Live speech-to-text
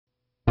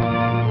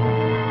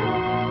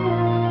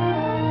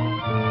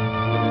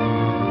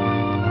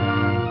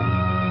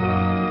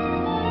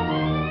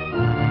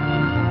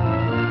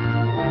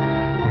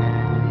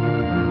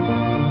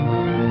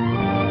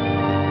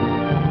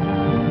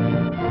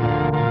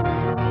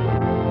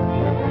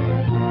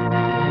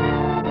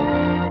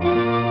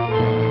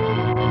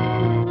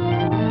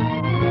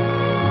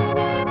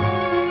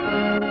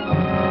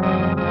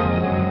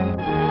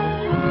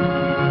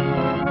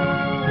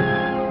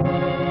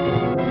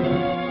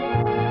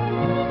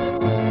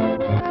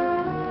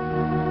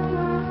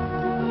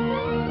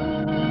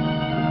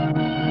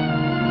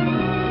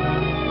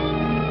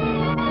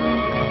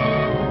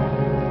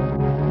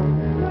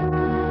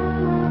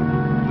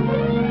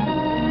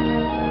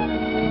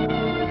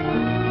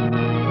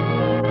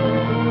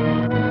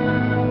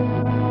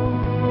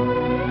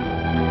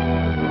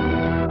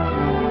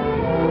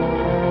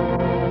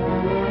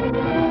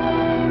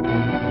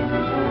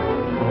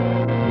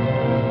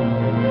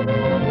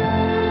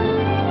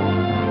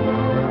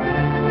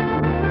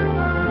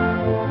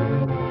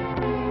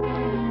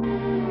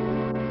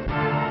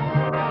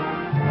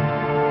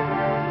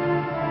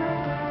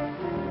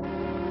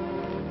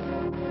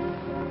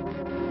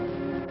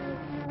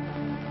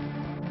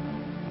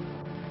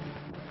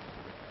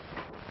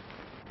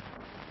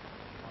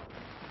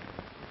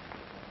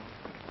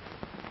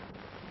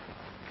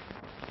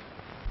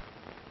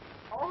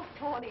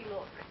Thorny,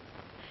 look.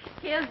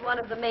 Here's one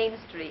of the main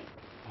streets.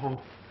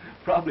 Oh,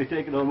 probably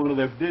taken on one of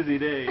their busy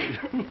days.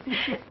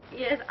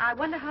 Yes, I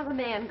wonder how the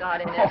man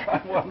got in it. Oh,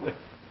 I wonder.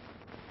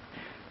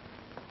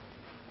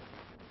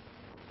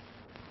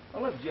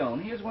 Oh, look, Joan,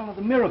 here's one of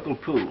the miracle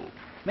pools,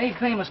 made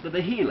famous for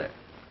the healer.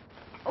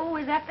 Oh,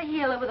 is that the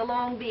healer with a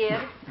long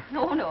beard?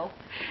 No.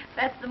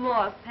 That's the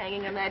moth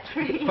hanging on that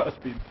tree.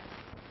 Must be.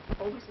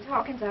 Oh, Mrs.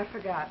 Hawkins, I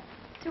forgot.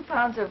 2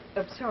 pounds of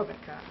absorbent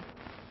cotton.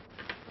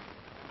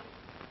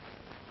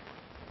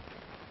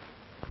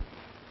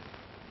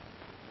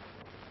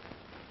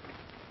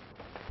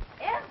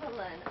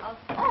 Evelyn, of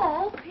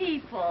all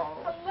people.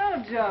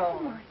 Hello, Joe.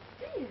 Oh, my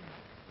dear.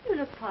 You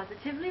look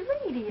positively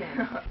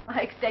radiant.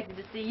 I expected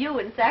to see you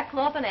in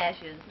sackcloth and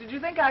ashes. Did you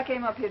think I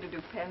came up here to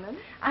do penance?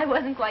 I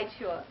wasn't quite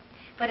sure,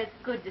 but it's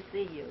good to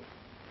see you.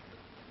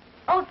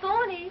 Oh,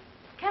 Thorny,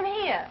 come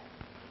here.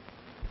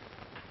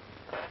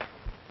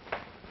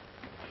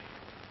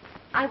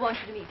 I want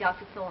you to meet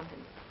Dr. Thornton.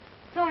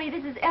 Thorny,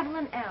 this is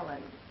Evelyn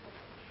Allen.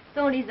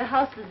 Thorny's the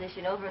house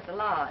physician over at the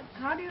lodge.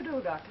 How do you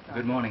do, Dr. Thornton?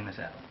 Good morning, Miss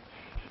Allen.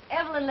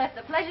 Evelyn left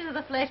the pleasures of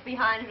the flesh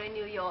behind her in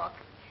New York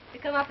to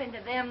come up into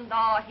them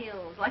thar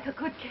hills like a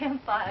good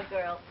campfire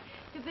girl,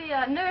 to be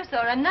a nurse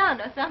or a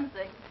nun or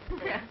something.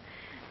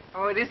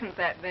 Oh, it isn't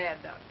that bad,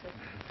 Doctor.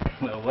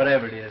 Well,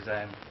 whatever it is,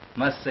 I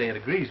must say it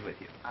agrees with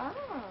you. Ah,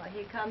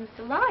 he comes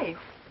to life.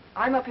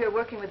 I'm up here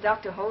working with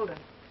Dr. Holden.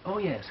 Oh,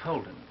 yes,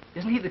 Holden.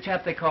 Isn't he the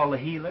chap they call the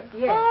healer?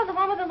 Yes. Oh, the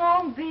one with the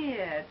long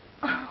beard.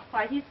 Oh,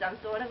 why, he's some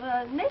sort of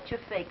a nature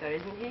faker,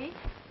 isn't he?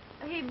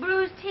 He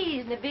brews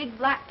teas in a big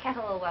black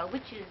kettle while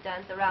witches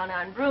dance around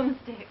on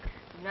broomsticks.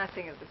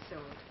 Nothing of the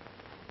sort.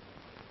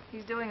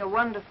 He's doing a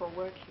wonderful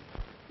work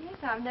here. Yes,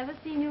 I've never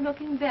seen you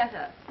looking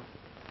better.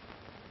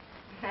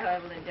 Now,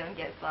 Evelyn, don't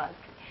get fussed.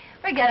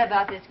 Forget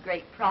about this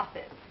great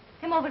prophet.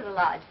 Come over to the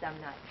lodge some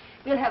night.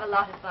 We'll have a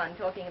lot of fun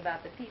talking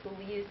about the people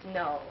we used to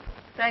know.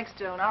 Thanks,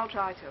 Joan. I'll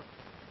try to.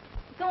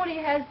 Thorny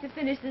has to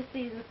finish this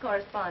season's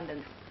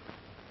correspondence.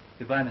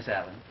 Goodbye, Miss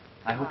Allen.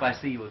 I hope I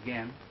see you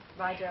again.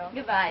 Bye, Joan.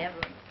 Goodbye,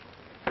 Evelyn.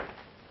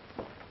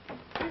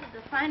 This is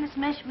the finest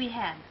mesh we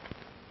have.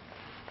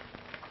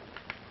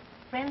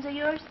 Friends of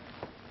yours?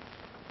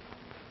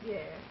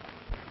 Yes.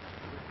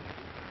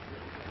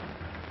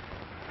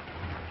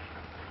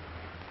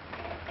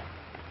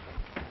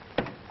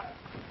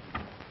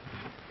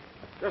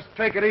 Just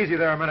take it easy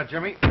there a minute,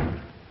 Jimmy.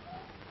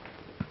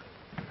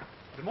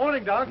 Good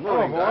morning, Doc.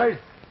 Hello, boys.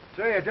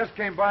 Say, I just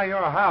came by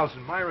your house,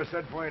 and Myra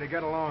said for you to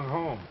get along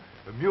home.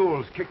 The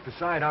mule's kicked the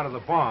side out of the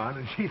barn,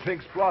 and she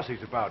thinks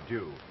Flossie's about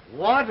due.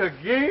 What,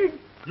 again?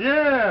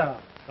 Yeah.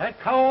 That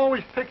cow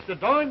always picks the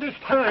darndest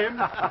time.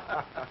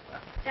 Now,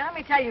 let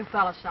me tell you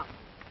fellas something.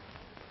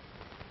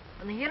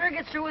 When the healer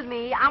gets through with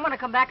me, I'm going to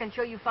come back and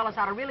show you fellas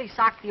how to really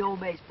sock the old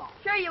baseball.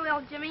 Sure you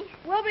will, Jimmy.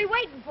 We'll be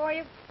waiting for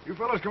you. You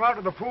fellas come out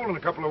to the pool in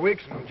a couple of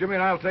weeks, and Jimmy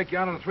and I'll take you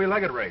out on a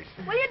 3-legged race.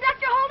 Will you,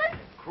 Dr. Holden?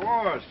 Of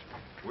course.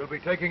 We'll be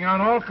taking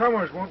on all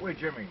comers, won't we,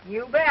 Jimmy?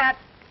 You bet.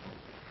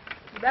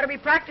 You better be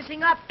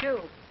practicing up, too.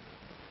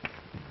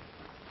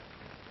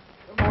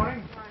 Good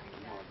morning.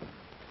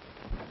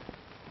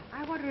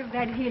 I wonder if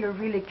that healer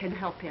really can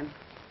help him.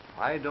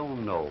 I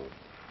don't know.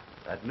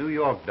 That New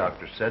York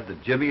doctor said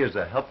that Jimmy is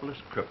a helpless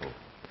cripple.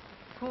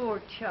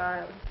 Poor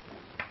child.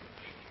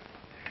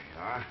 There you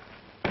are.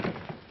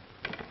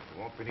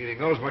 We won't be needing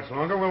those much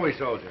longer, will we,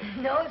 soldier?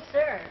 No,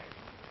 sir.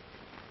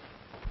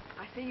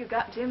 I see you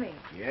got Jimmy.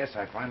 Yes,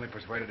 I finally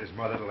persuaded his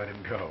mother to let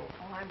him go.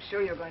 Oh, I'm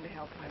sure you're going to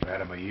help him. I've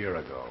had him a year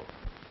ago.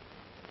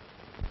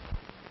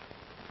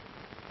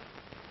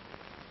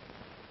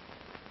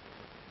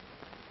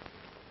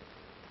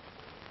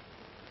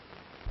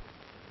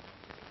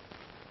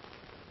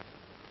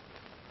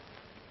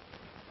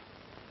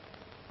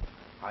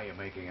 How are you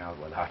making out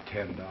without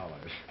 $10?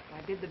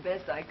 I did the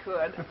best I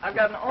could. I've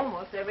gotten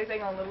almost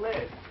everything on the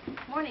list.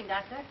 Morning,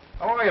 Doctor.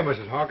 How are you,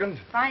 Mrs. Hawkins?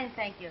 Fine,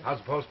 thank you. How's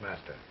the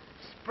postmaster?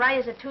 Spry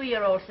as a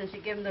 2-year-old since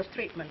you gave him those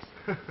treatments.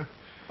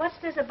 What's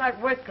this about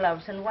work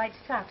gloves and white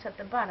socks at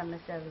the bottom,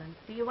 Miss Evelyn?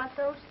 Do you want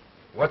those?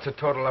 What's the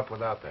total up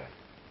without that?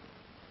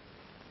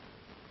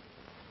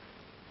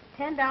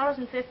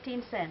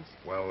 $10.15.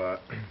 Well,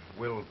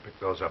 we'll pick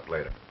those up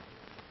later.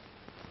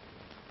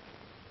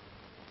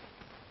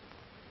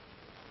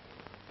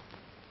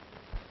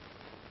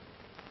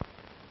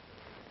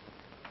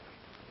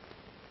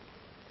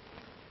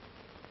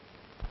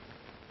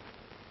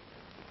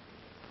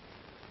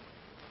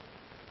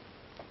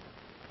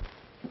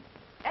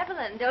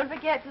 Evelyn, don't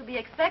forget we'll be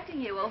expecting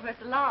you over at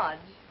the lodge.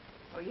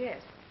 Oh,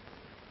 yes.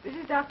 This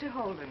is Dr.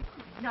 Holden.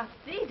 Now,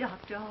 see,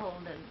 Dr.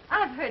 Holden,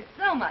 I've heard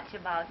so much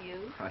about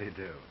you. How do you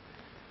do?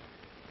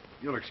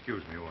 You'll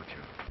excuse me, won't you?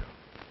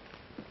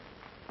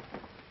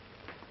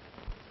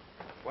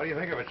 What do you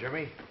think of it,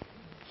 Jimmy?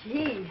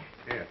 Gee.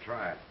 Here,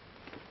 try it.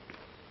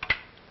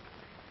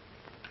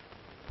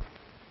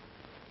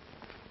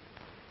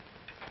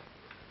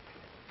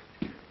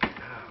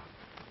 Now,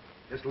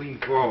 just lean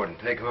forward and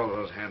take hold of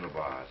those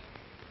handlebars.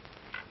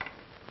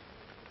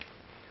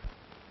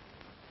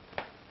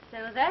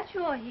 So that's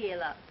your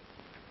healer.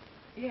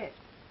 Yes.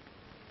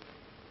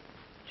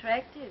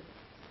 attractive,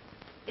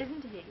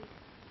 isn't he?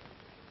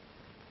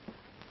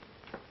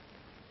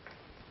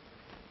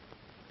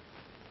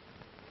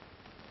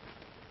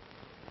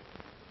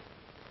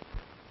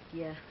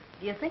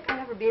 Do you think I'll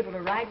ever be able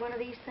to ride one of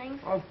these things?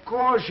 Of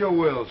course you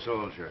will,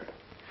 soldier.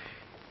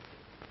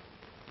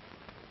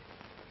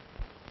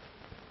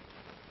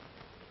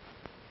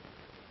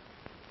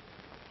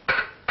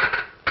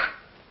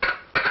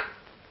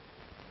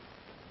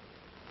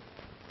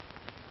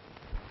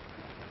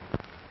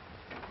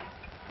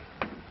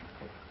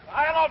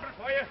 I'll open it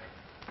for you.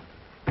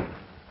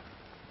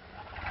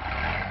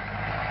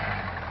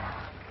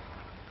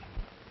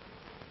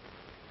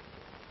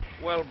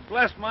 Well,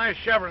 bless my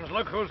chevrons,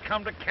 look who's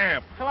come to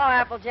camp. Hello,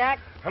 Applejack.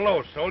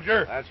 Hello,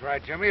 soldier. That's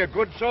right, Jimmy. A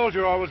good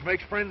soldier always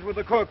makes friends with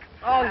the cook.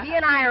 Oh, he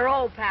and I are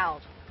old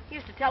pals. He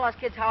used to tell us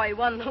kids how he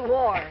won the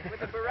war.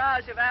 With a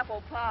barrage of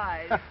apple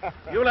pies.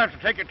 You'll have to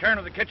take your turn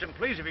in the kitchen,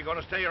 please, if you're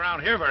going to stay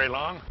around here very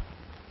long.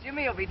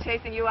 Jimmy will be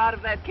chasing you out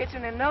of that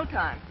kitchen in no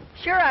time.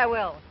 Sure I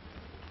will.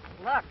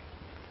 Look,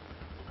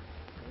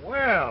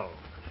 Well,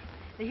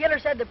 the healer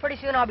said that pretty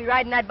soon I'll be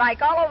riding that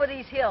bike all over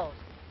these hills.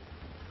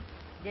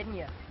 Didn't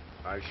you?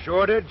 I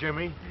sure did,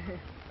 Jimmy.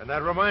 And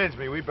that reminds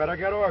me, we better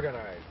get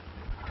organized.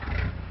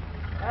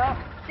 Well,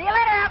 see you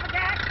later,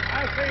 Applejack.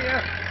 I see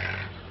ya.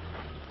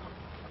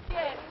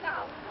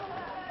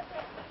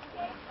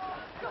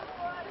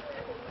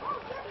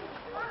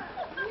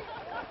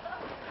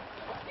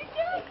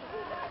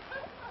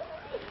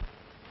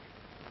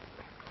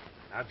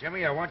 Now,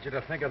 Jimmy, I want you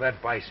to think of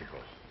that bicycle.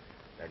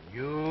 That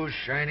new,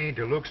 shiny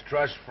Deluxe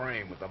truss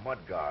frame with the mud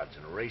guards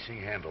and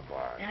racing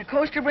handlebars. And a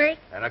coaster brake?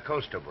 And a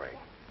coaster brake.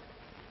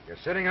 You're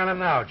sitting on it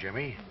now,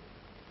 Jimmy.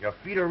 Your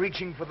feet are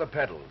reaching for the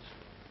pedals.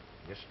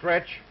 You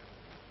stretch.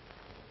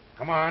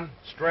 Come on,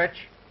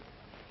 stretch.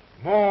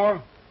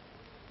 More.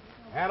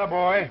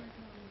 Attaboy.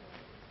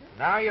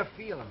 Now you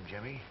feel them,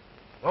 Jimmy.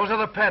 Those are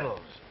the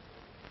pedals.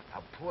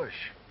 Now push.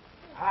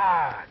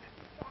 Hard.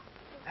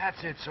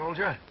 That's it,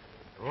 soldier.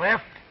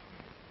 Left,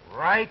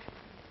 right,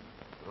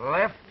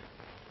 left,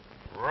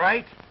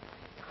 right.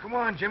 Come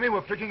on, Jimmy,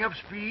 we're picking up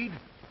speed.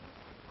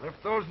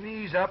 Lift those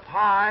knees up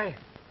high.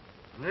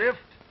 Lift.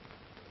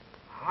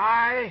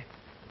 High.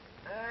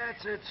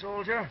 That's it,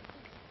 soldier.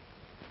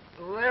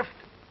 Left,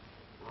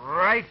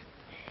 right.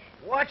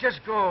 Watch us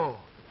go.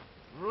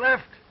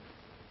 Left,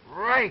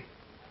 right.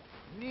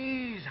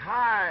 Knees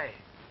high.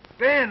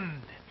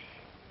 Bend.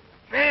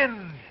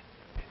 Bend.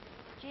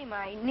 Gee,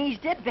 my knees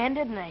did bend,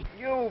 didn't they?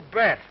 You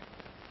bet.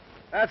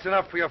 That's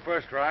enough for your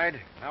first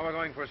ride. Now we're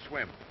going for a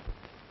swim.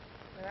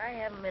 But I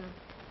haven't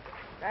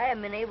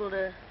been able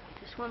to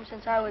swim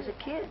since I was a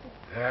kid.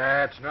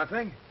 That's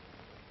nothing.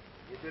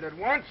 You did it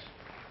once.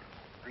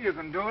 You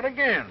can do it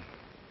again.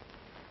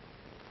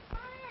 Come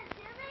on,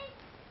 Jimmy.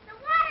 The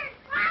water's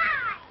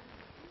fine.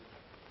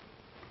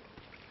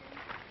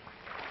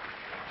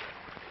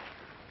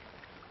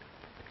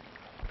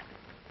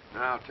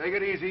 Now, take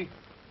it easy.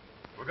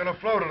 We're going to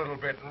float a little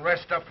bit and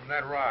rest up from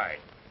that ride.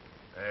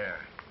 There.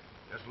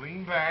 Just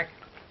lean back.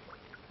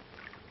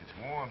 It's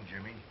warm,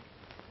 Jimmy.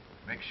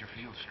 Makes you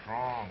feel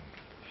strong.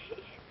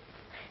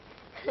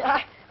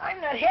 I'm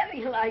not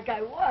heavy like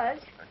I was.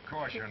 Of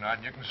course you're not.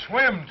 And you can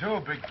swim, too,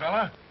 big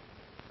fella.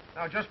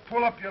 Now, just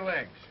pull up your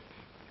legs.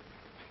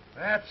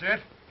 That's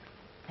it.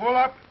 Pull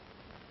up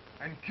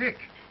and kick.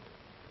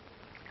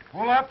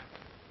 Pull up.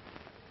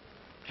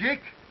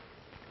 Kick.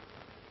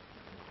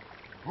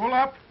 Pull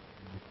up.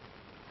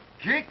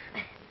 Kick.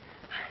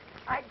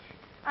 I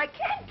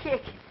can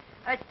kick.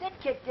 I did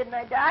kick, didn't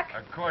I, Doc?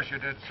 Of course you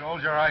did,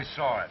 soldier. I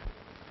saw it.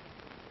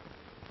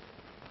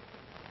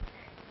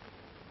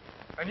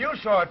 And you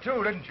saw it,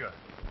 too, didn't you?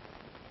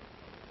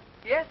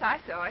 Yes, I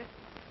saw it.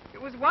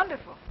 It was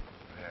wonderful.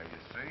 There, you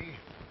see.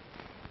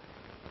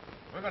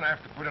 We're going to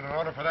have to put in an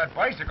order for that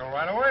bicycle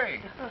right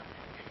away.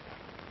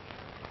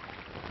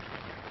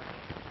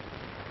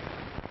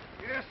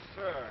 Yes,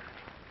 sir.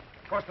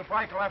 Of course, the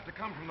bike will have to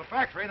come from the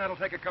factory, and that'll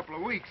take a couple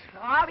of weeks. Oh,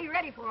 I'll be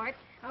ready for it.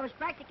 I was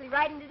practically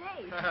riding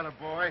today. Atta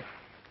boy.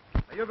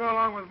 Now, you go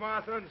along with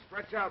Martha and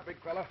stretch out,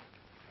 big fella.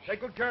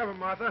 Take good care of him,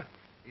 Martha.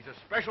 He's a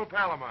special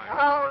pal of mine.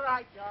 All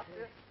right,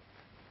 Doctor.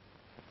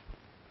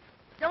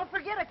 Don't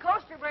forget a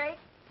coaster brake.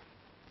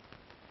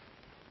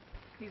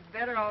 He's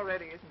better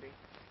already, isn't he?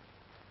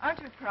 Aren't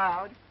you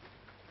proud?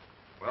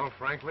 Well,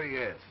 frankly,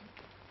 yes.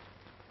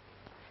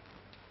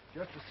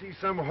 Just to see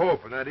some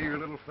hope in that eager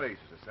little face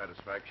is a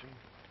satisfaction.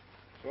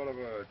 Sort of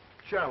a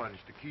challenge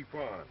to keep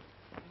on.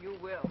 You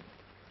will.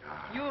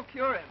 You'll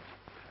cure him.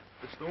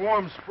 It's the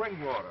warm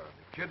spring water,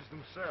 the kids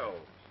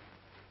themselves.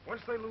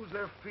 Once they lose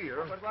their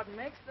fear... But what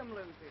makes them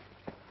lose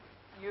it?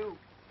 You.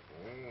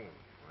 Oh,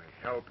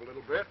 I help a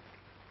little bit.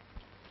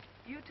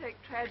 You take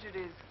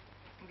tragedies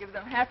and give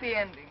them happy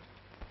endings.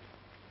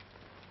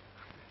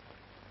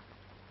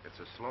 It's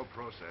a slow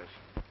process.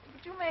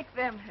 But you make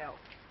them help.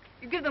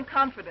 You give them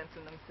confidence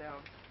in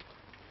themselves.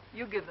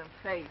 You give them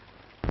faith.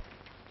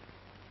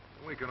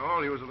 We can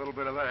all use a little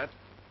bit of that.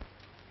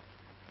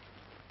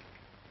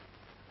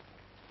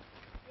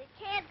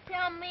 You can't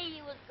tell me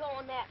he was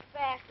going that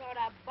fast on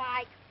that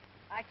bike.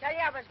 I tell you,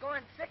 I was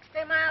going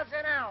 60 miles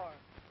an hour.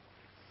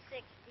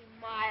 60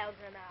 miles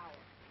an hour.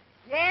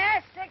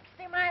 Yes,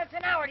 60 miles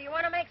an hour. Do you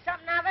want to make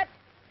something of it?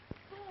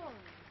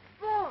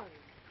 Boy.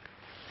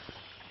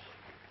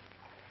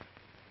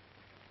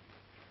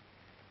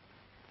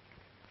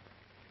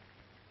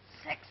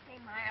 60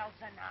 miles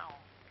an hour.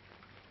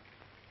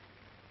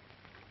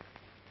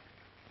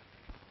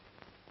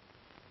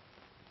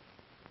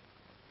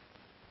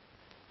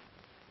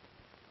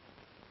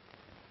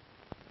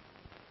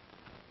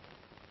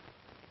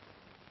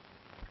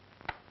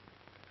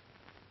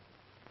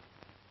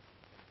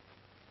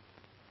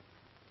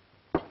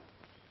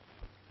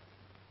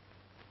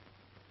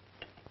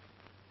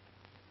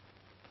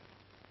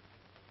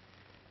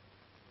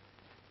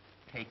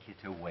 Take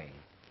it away.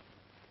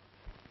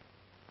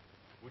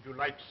 Would you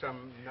like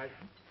some knife?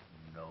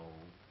 No.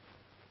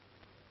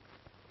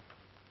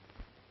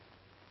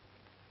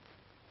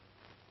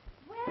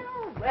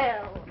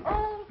 Well,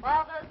 old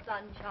Father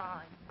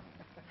Sunshine.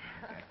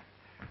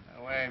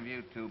 Where have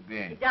you two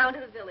been? Down to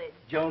the village.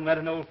 Joan met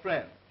an old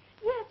friend.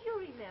 Yes, you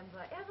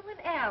remember, Evelyn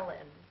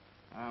Allen.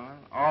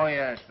 Oh,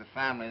 yes, the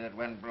family that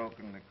went broke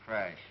in the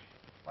crash.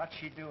 What's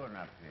she doing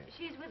up here?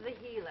 She's with the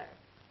healer.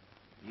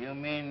 You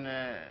mean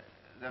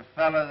the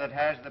fellow that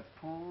has the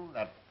pool,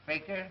 that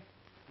faker?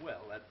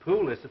 Well, that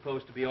pool is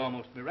supposed to be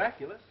almost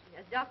miraculous.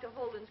 Yes, Dr.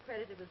 Holden's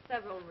credited with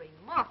several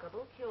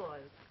remarkable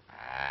cures.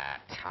 Ah,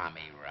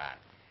 Tommy Rot.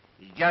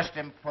 He's just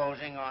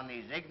imposing on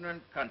these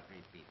ignorant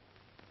country people.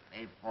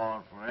 They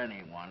fall for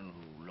anyone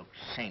who looks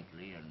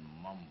saintly and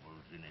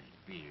mumbles in his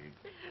beard.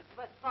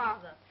 But,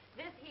 Father,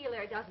 this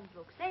healer doesn't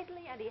look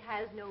saintly and he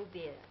has no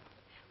beard.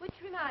 Which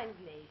reminds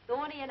me,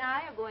 Thorny and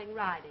I are going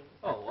riding.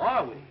 Oh,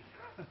 are we?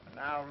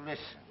 Now,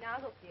 listen. Now,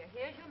 look, dear,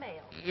 here's your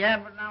mail. Yeah,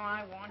 but now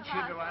I want Come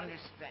you on, to Bernie.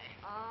 understand.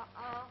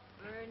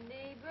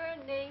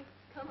 Bernie,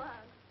 come on.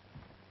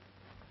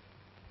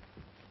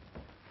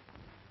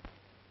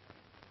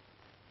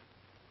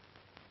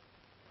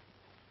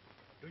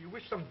 Do you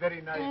wish some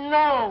very nice...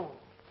 No.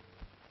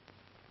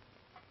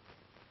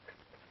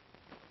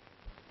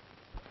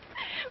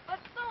 But,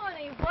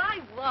 Thorny, why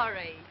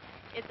worry?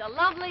 It's a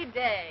lovely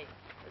day.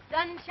 The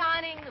sun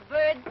shining, the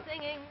birds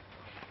singing,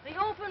 the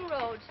open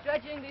road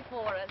stretching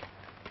before us.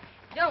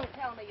 Don't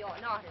tell me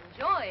you're not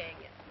enjoying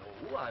it.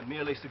 No, I'm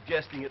merely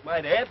suggesting it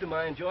might add to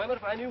my enjoyment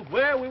if I knew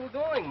where we were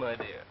going, my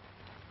dear.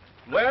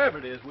 Wherever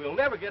it is, we'll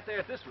never get there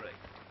at this rate.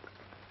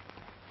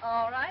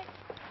 All right.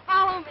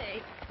 Follow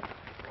me.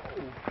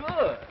 Oh,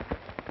 good.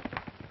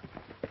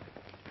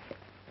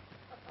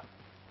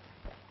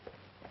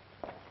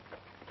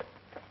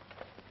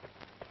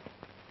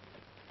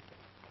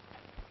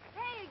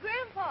 Hey,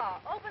 Grandpa,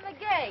 open the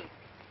gate.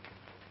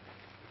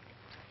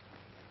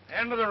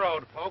 End of the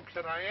road, folks,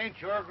 and I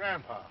ain't your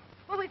grandpa.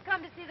 Well, we've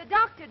come to see the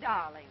doctor,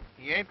 darling.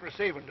 He ain't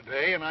receiving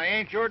today, and I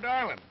ain't your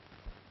darling.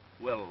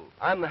 Well,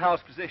 I'm the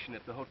house physician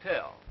at the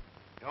hotel.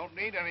 Don't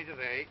need any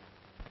today.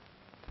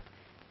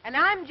 And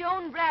I'm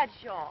Joan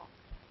Bradshaw.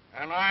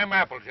 And I'm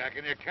Applejack,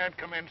 and you can't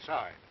come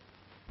inside.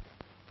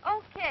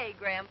 Okay,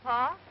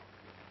 Grandpa.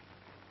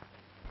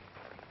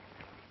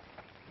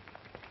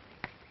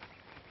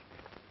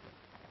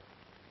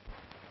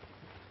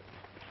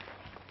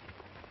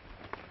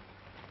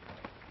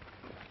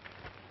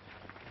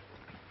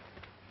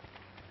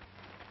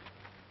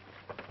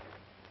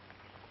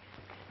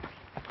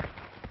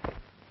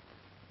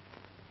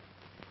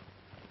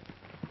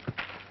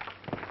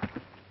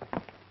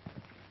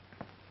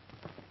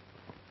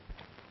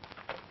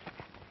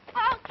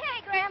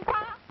 Okay,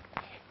 Grandpa.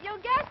 You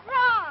guessed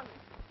wrong.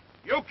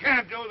 You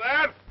can't do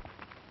that.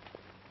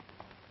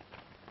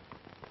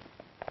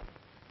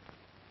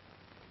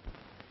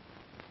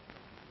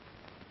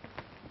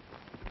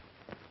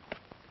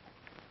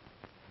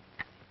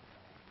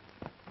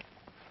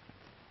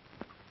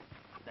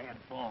 Bad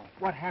fall.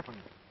 What happened?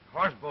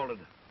 Horse bolted.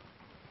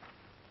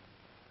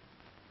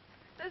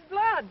 There's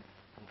blood.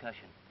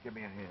 Concussion. Give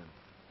me a hand.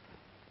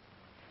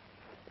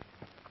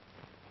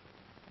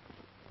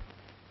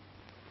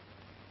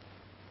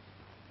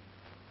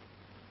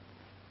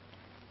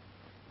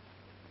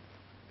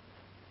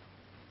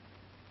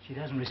 She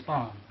doesn't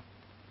respond.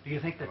 Do you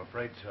think that... I'm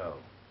afraid so.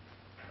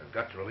 I've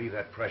got to relieve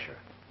that pressure.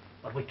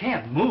 But we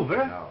can't move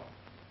her. No.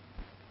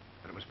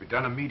 And it must be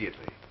done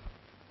immediately.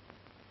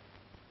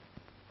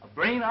 A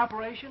brain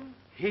operation?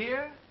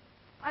 Here?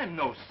 I'm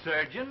no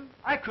surgeon.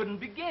 I couldn't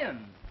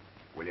begin.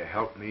 Will you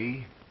help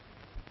me?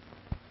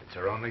 It's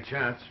our only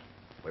chance.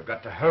 We've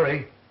got to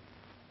hurry.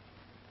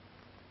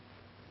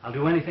 I'll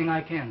do anything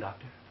I can,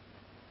 Doctor.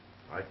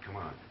 All right, come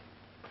on.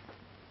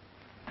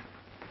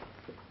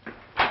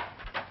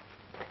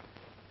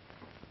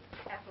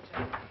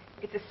 Applejack,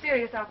 it's a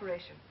serious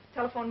operation.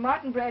 Telephone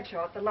Martin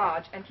Bradshaw at the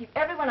lodge and keep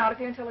everyone out of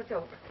here until it's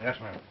over. Yes,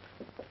 ma'am.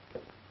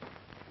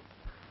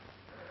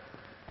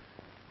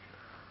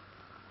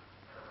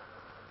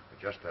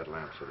 Adjust that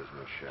lamp so there's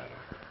no shadow.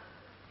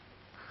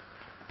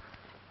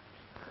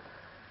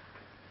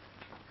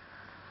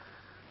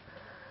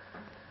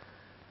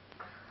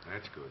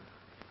 That's good.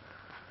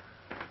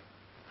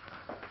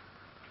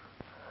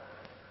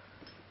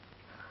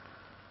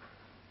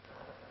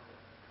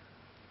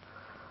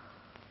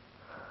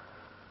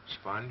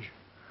 sponge.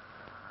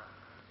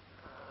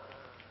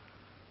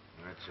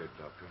 That's it,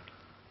 Doctor.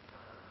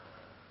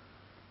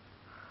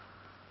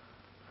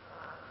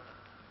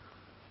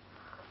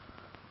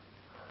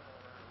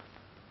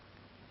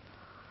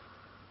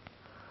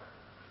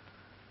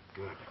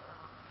 Good.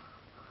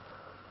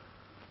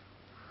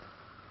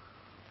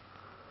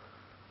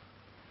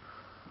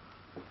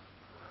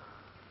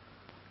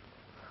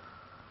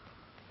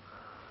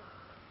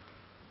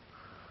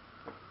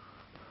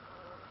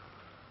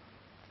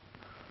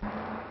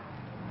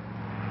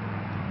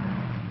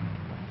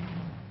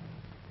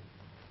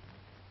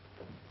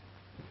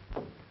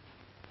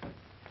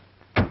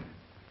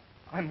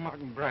 I'm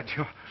Martin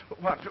Bradshaw.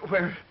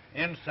 Where?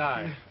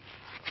 Inside.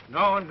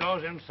 No one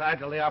goes inside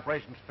till the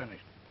operation's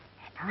finished.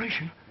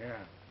 Operation? Yeah.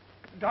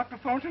 Dr.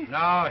 Thornton?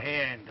 No, he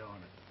ain't doing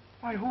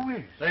it. Why, who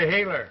is? The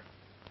healer.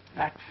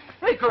 That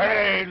faker.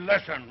 Hey,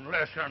 listen.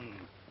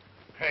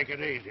 Take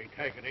it easy.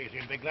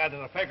 And be glad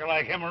there's a faker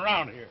like him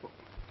around here.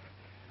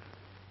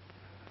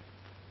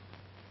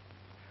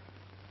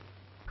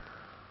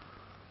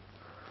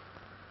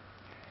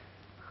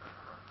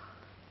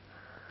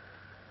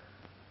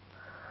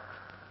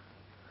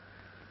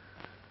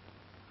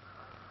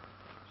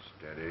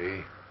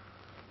 Steady.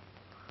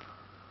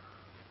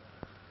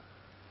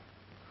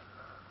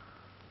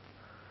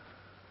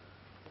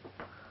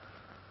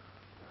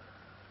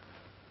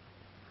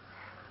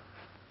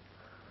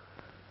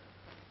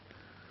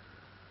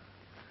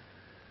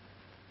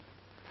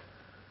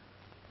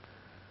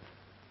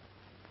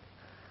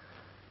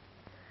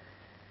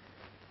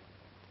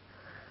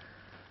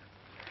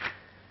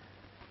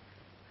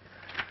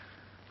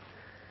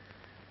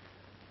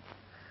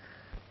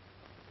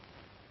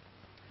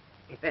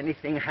 If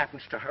anything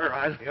happens to her,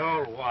 I'll...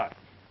 You'll what?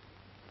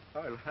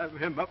 I'll have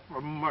him up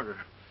for murder.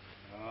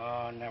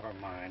 Oh, never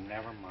mind.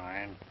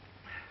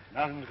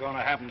 Nothing's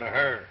gonna happen to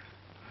her.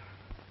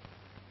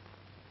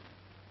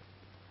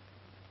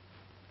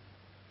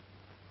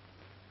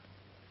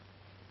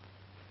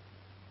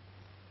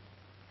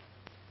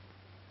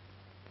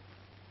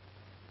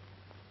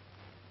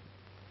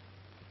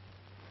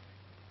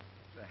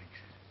 Thanks.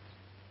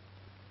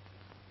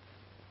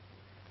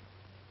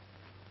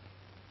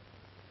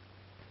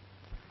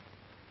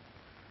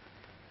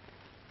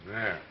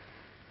 There.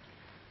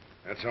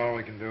 That's all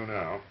we can do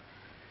now.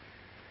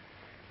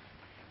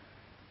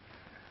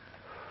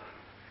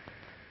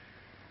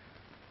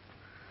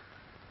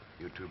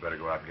 You two better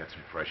go out and get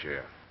some fresh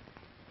air.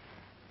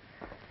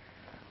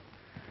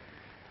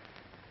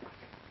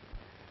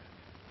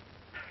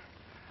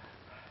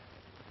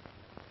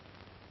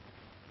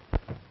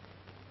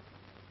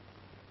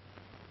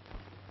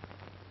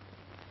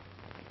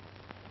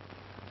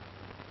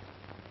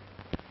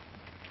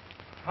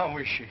 How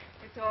is she?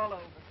 It's all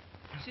over.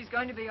 She's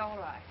going to be all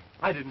right.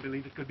 I didn't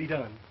believe it could be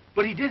done,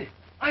 but he did it.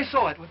 I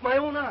saw it with my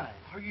own eyes.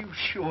 Are you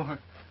sure?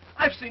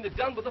 I've seen it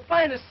done with the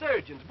finest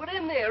surgeons, but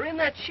in there, in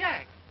that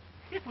shack,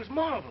 it was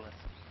marvelous.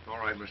 All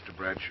right, Mr.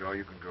 Bradshaw,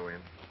 you can go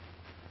in.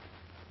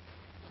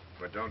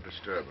 But don't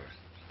disturb her.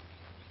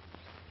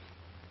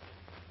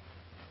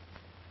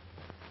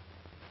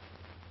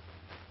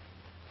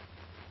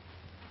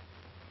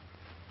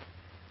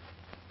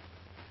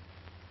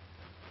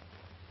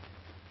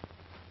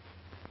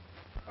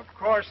 Of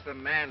course, the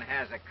man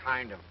has a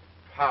kind of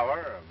power,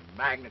 a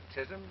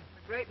magnetism.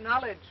 A great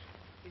knowledge.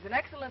 He's an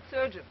excellent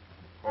surgeon.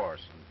 Of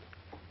course.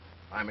 And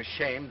I'm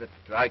ashamed that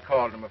I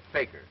called him a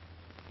faker.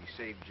 He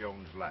saved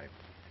Joan's life.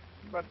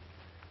 But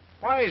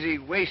why is he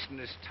wasting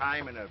his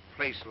time in a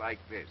place like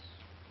this?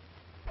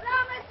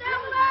 Hello, Miss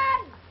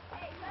Evelyn!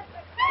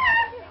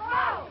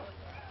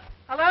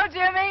 Hello,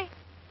 Jimmy.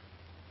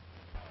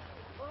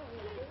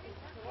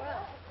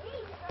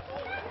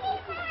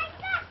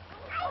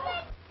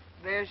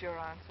 There's your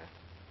answer.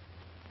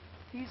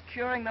 He's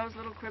curing those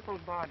little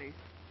crippled bodies.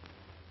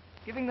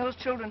 Giving those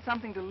children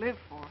something to live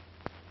for.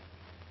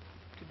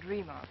 To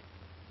dream of.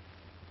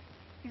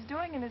 He's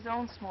doing in his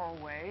own small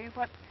way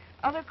what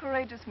other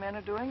courageous men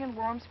are doing in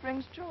Warm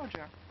Springs,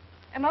 Georgia,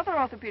 and other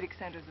orthopedic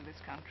centers of this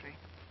country.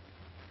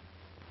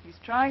 He's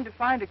trying to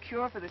find a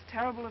cure for this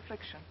terrible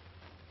affliction,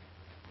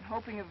 and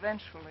hoping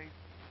eventually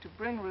to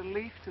bring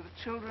relief to the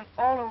children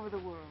all over the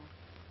world.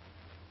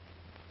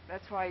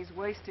 That's why he's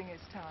wasting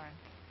his time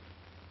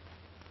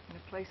in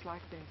a place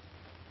like this.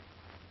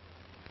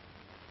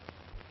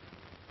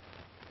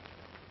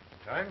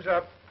 Time's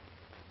up.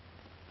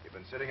 You've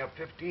been sitting up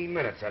 15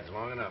 minutes. That's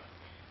long enough.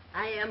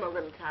 I am a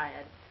little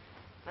tired.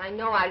 I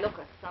know I look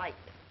a sight.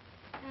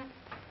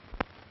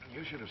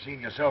 You should have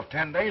seen yourself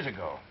 10 days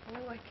ago.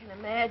 Oh, I can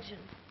imagine.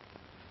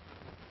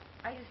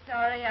 Are you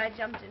sorry I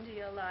jumped into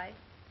your life?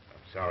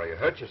 I'm sorry you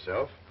hurt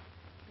yourself.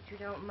 But you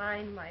don't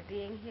mind my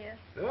being here?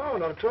 No,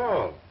 not at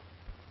all.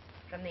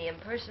 From the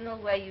impersonal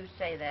way you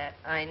say that,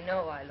 I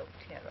know I look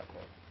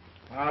terrible.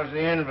 How's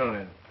the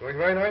invalid? Doing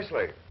very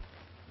nicely.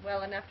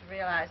 Well enough to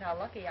realize how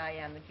lucky I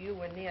am that you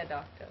were near,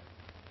 Doctor.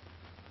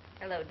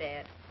 Hello,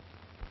 Dad.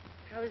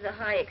 How is the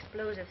high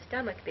explosive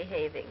stomach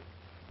behaving?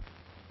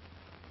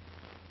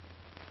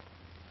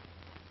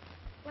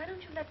 Why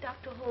don't you let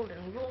Dr.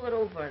 Holden roll it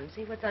over and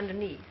see what's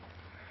underneath?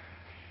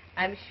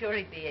 I'm sure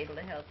he'd be able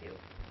to help you.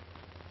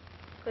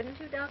 Couldn't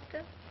you,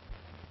 Doctor?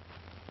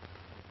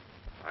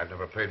 I've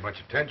never paid much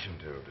attention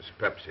to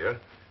dyspepsia,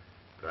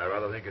 but I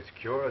rather think its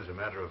cure is a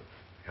matter of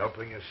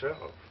helping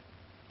yourself.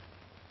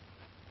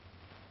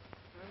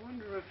 I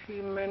wonder if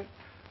he meant...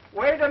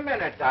 Wait a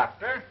minute,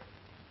 Doctor.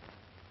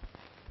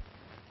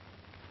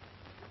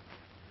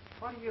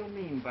 What do you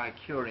mean by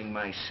curing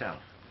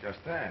myself? Just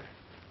that.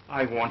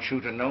 I want you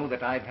to know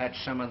that I've had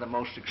some of the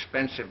most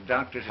expensive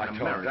doctors in I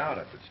America. don't doubt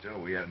it, but still,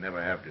 we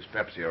never have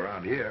dyspepsia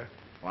around here.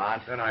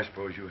 What? Then I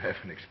suppose you have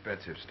an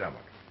expensive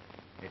stomach.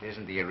 It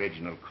isn't the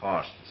original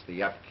cost, it's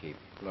the upkeep.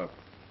 Look.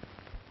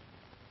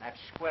 That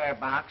square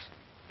box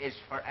is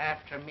for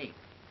after meat.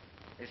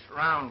 This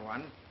round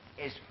one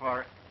is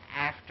for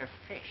after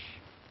fish.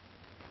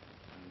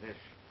 And this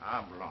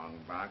oblong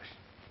box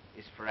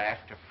is for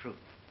after fruit.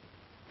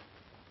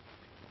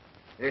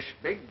 This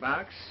big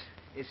box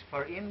is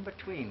for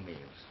in-between meals.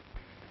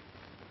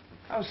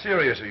 How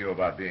serious are you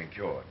about being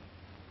cured?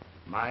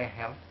 My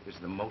health is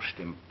the most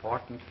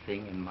important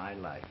thing in my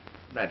life.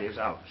 That is,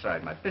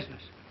 outside my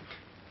business.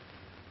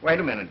 Wait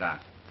a minute,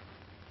 Doc.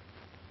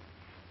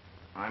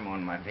 I'm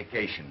on my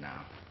vacation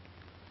now.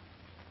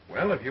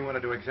 Well, if you want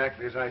to do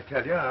exactly as I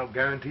tell you, I'll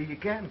guarantee you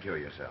can cure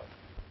yourself.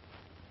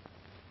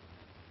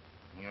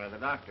 You're the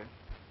doctor.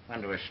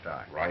 When do I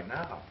start? Right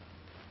now.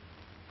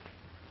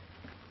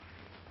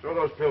 Throw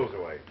those pills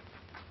away.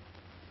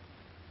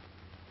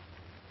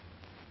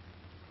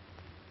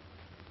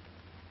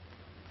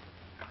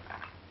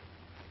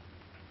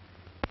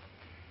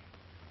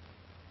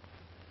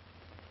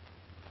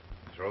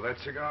 Throw that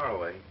cigar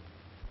away.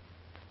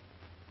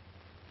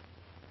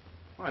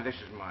 Why, this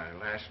is my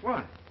last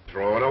one.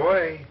 Throw it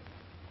away.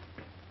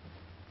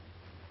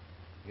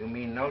 You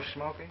mean no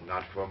smoking?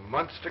 Not for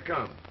months to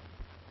come.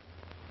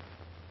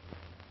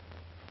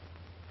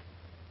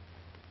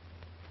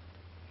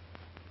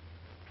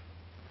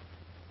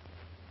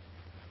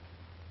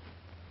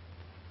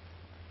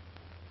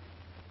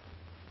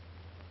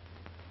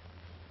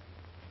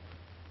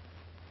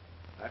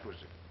 That was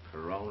a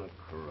Corona.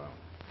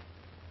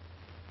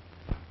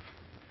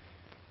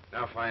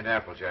 Now find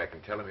Applejack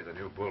and tell him you're the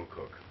new bull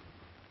cook.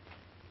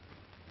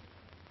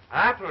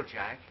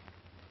 Applejack?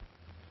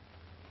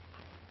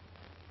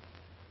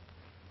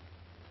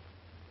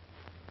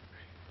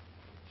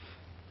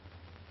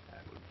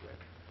 Applejack.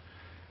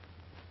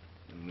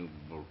 The new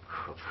bull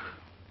cook.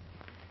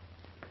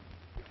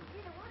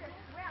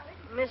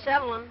 Miss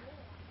Evelyn,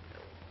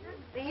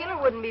 the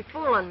healer wouldn't be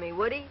fooling me,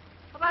 would he?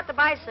 How about the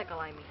bicycle,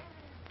 I mean?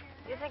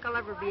 Do you think I'll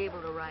ever be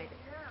able to ride it?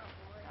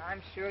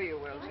 I'm sure you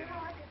will, Jimmy.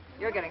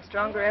 You're getting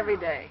stronger every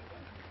day.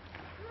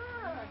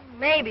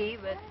 Maybe,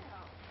 but it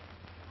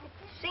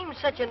seems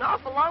such an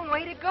awful long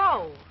way to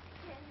go.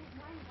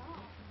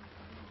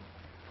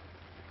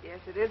 Yes,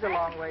 it is a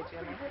long way,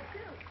 Jimmy.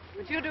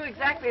 But you do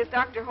exactly as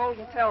Dr.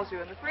 Holden tells you,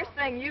 and the first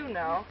thing you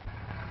know...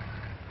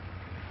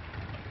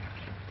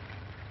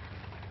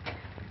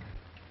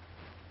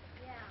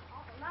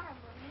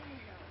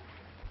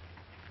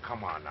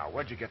 Come on now,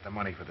 where'd you get the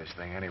money for this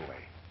thing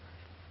anyway?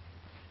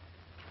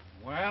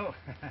 Well,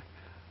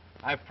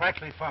 I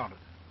practically found it.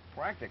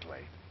 Practically.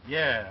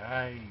 Yeah,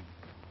 I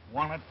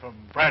won it from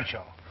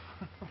Bradshaw.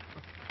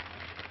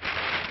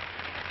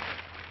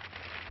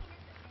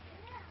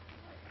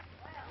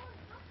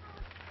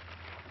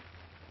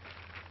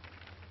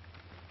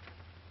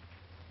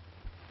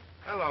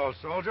 Hello,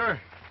 soldier.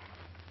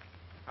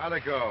 How'd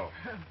it go?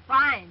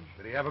 Fine.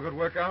 Did he have a good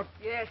workout?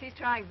 Yes, he's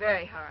trying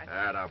very hard.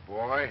 Atta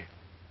boy.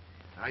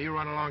 Now you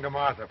run along to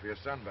Martha for your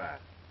sunbath.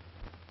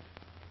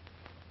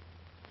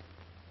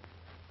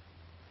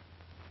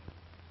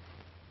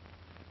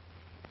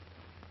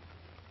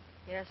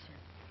 Yes, sir.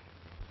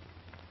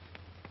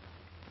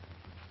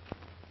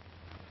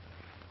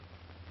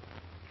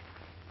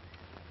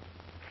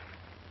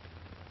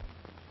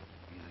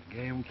 He's a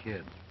game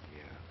kid.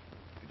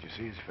 Yeah. Did you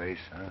see his face?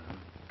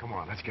 Come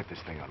on, let's get this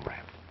thing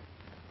unwrapped.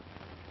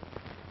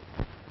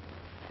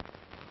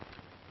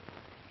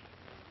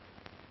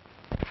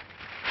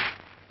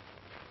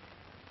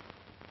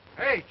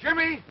 Hey,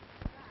 Jimmy!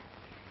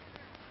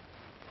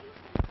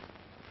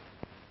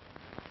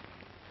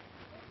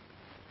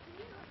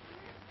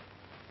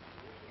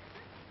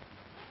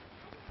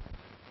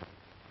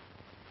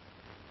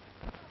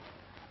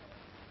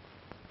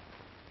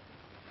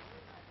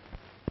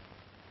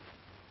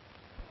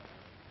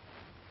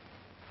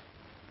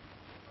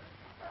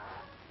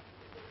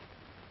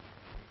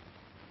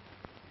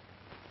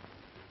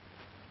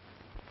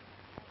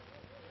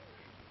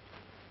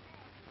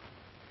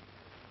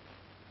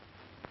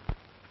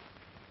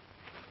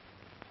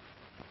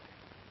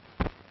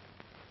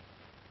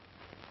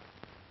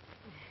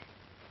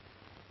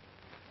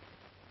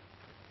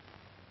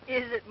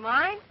 Is it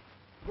mine?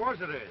 Of course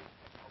it is.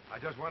 I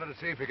just wanted to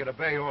see if you could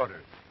obey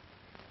orders.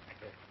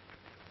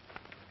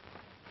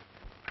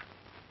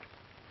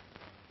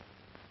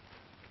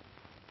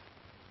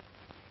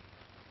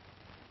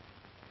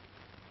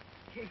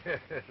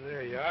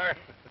 There you are.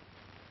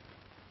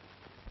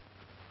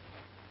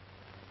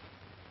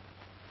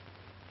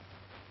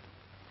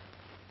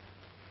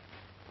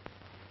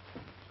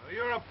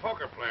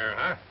 poker player,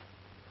 huh?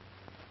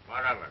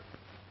 Whatever.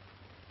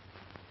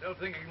 Still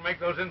think you can make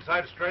those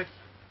inside straights?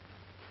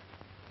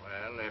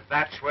 Well, if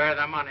that's where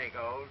the money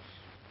goes,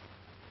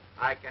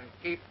 I can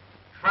keep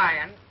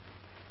trying.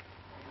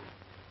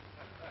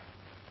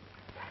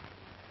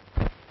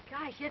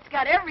 Gosh, it's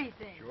got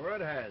everything. Sure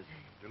it has.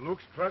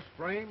 Deluxe truss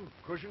frame,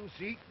 cushion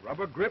seat,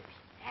 rubber grips,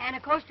 And a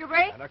coaster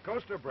brake? and a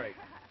coaster brake.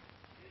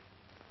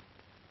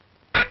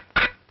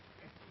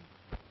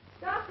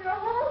 Dr.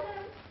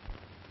 Holden!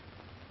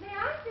 May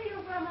I see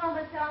you for a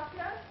moment,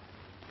 Doctor?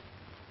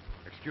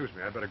 Excuse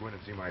me, I'd better go in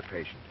and see my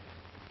patient.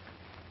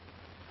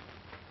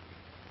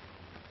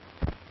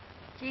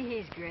 Gee,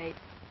 he's great.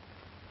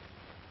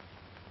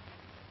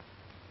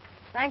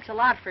 Thanks a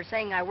lot for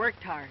saying I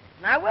worked hard.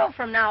 And I will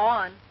from now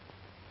on.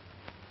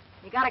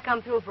 You gotta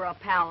come through for a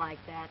pal like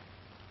that.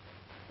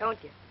 Don't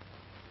you?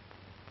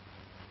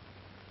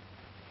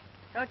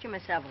 Don't you,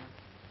 Miss Evelyn?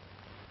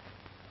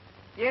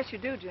 Yes, you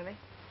do, Jimmy.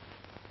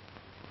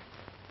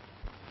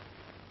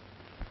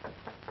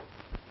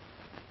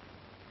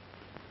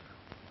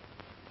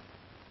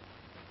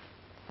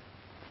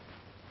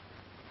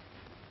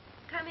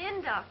 Come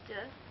in,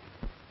 Doctor.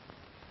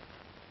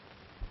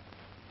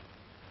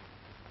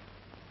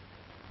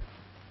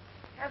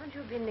 Haven't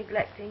you been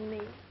neglecting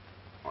me?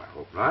 Oh, I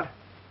hope not.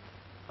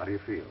 How do you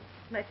feel?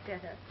 Much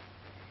better.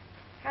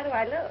 How do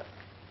I look?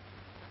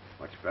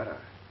 Much better.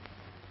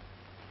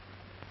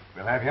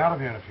 We'll have you out of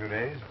here in a few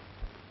days.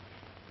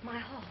 My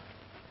heart.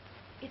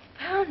 It's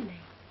pounding.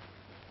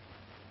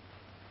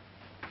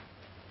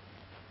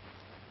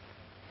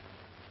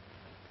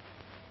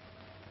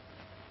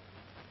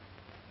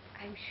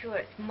 I'm sure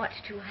it's much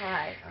too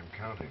high. I'm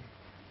counting.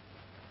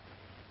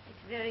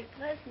 It's very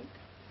pleasant.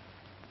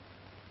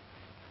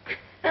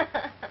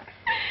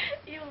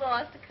 You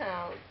lost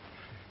count.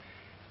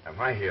 Am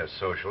I here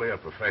socially or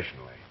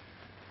professionally?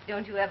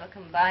 Don't you ever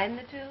combine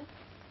the two?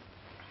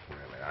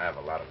 Really, I have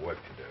a lot of work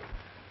to do.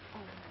 Oh,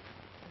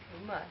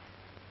 you must.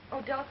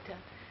 Oh, Doctor,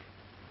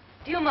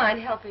 do you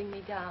mind helping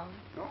me down?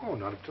 No,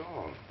 not at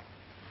all.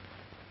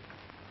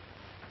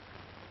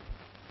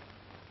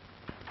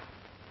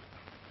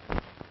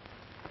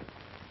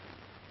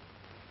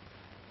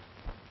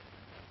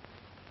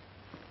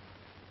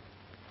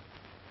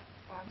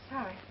 Oh, I'm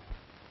sorry.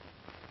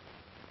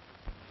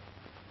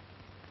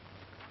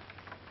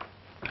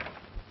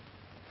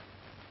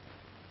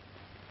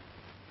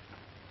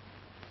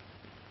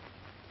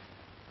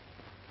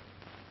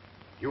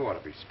 You ought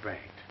to be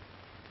spanked.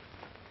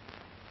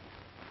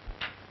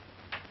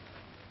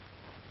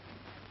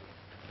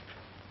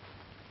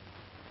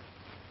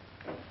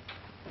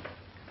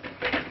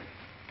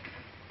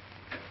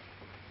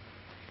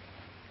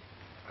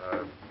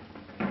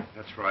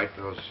 That's right.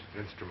 Those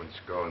instruments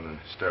go in the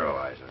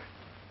sterilizer.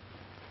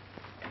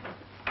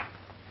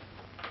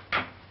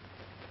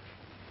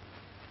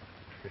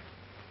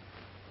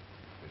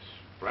 Miss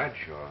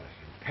Bradshaw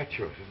is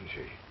impetuous, isn't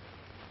she?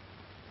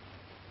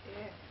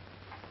 Yes.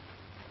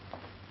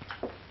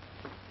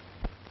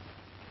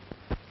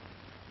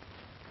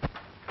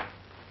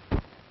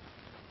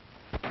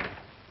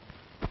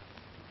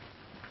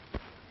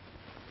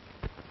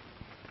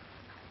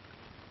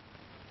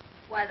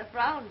 Why the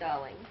frown,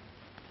 darling?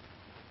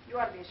 You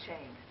ought to be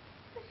ashamed.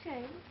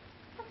 Ashamed?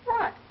 Of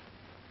what?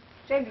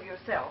 Ashamed of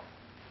yourself.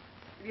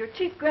 Of your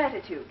cheap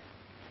gratitude.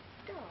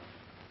 Darling,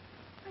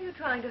 are you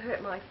trying to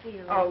hurt my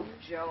feelings? Oh,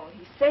 Joan,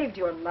 he saved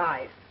your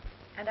life.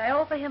 And I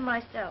offer him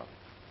myself.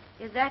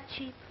 Is that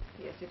cheap?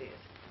 Yes, it is.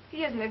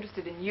 He isn't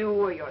interested in you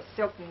or your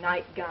silk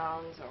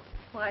nightgowns or...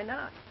 Why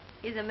not?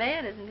 He's a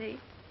man, isn't he?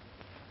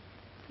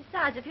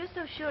 Besides, if you're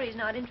so sure he's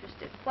not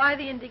interested, why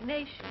the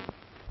indignation?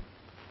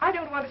 I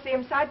don't want to see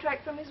him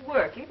sidetracked from his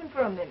work, even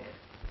for a minute.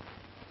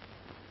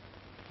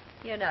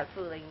 You're not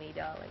fooling me,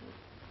 darling.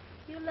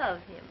 You love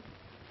him.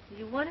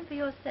 You want him for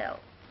yourself.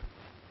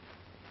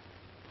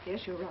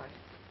 Yes, you're right.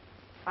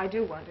 I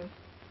do want him.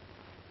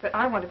 But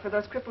I want him for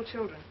those crippled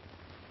children.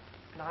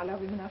 And I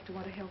love him enough to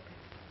want to help him.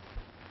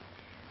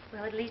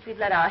 Well, at least we've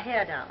let our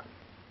hair down.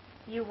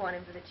 You want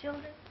him for the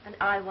children, and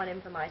I want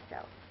him for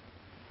myself.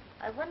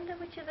 I wonder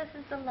which of us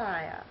is the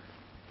liar.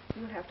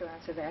 You don't have to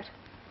answer that.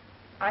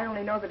 I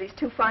only know that he's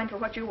too fine for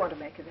what you want to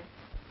make of him.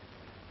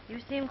 You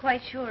seem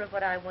quite sure of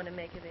what I want to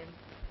make of him.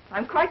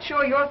 I'm quite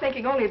sure you're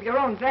thinking only of your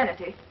own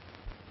vanity.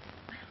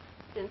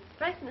 Since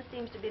freshness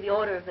seems to be the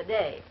order of the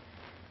day,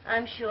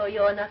 I'm sure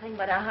you're nothing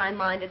but a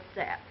high-minded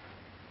sap.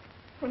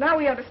 Well, now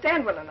we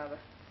understand one another.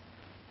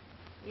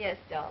 Yes,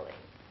 darling.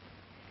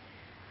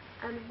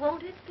 And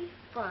won't it be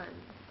fun?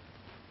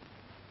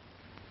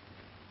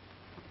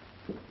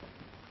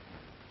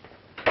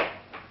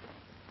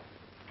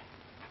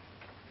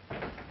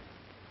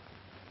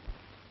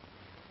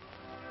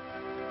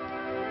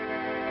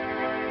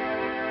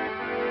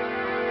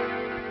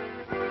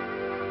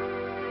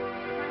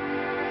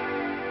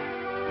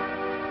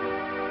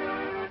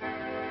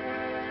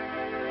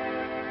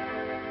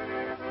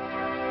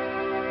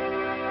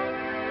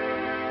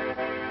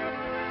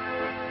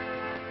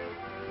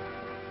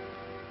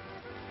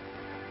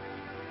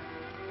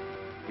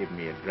 Give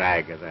me a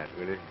drag of that,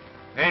 will you?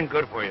 Ain't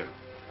good for you.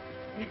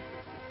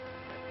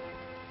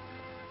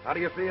 How do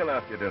you feel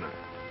after dinner?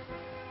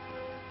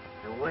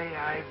 The way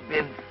I've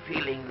been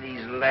feeling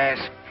these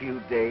last few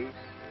days,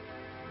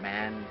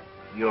 man,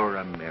 you're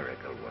a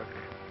miracle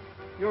worker.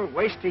 You're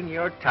wasting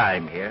your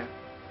time here.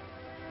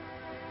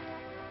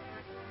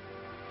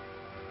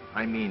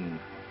 I mean,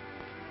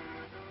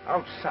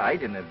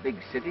 outside in a big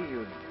city,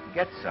 you'd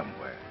get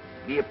somewhere,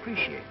 be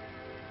appreciated.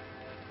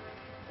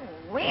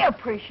 We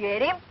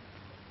appreciate him.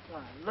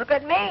 Why, look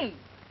at me.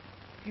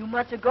 A few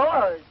months ago,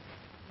 I was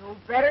no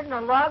better than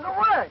a log of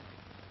wood.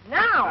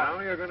 Now... Now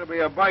you're going to be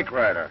a bike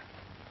rider.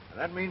 And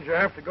that means you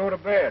have to go to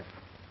bed.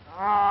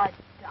 Oh,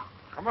 Doc.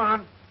 Come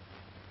on.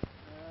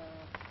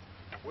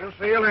 We'll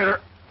see you later.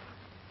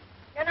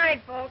 Good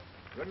night, folks.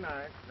 Good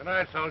night. Good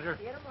night, soldier.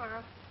 See you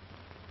tomorrow.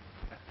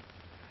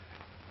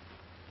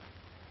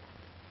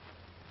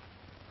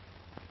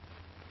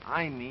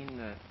 I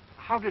mean,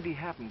 how did he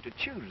happen to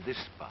choose this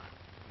spot?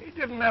 He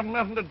didn't have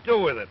nothing to do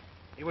with it.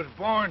 He was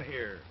born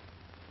here.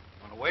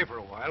 Went away for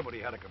a while, but he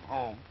had to come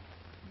home.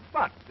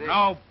 But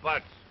No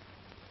buts.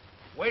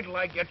 Wait till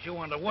I get you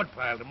on the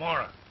woodpile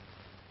tomorrow.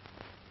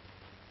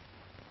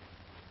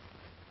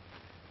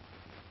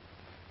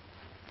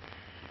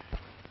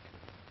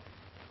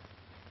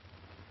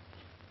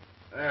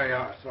 There you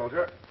are,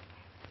 soldier.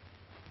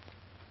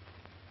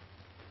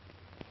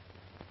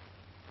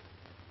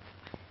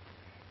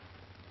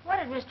 What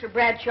did Mr.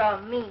 Bradshaw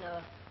mean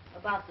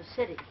about the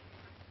city?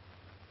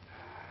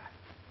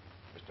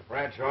 Mr.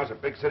 Bradshaw's a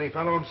big city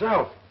fellow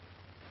himself.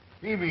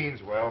 He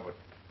means well, but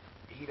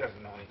he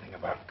doesn't know anything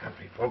about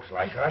country folks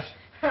like us.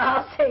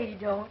 I'll say you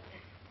don't.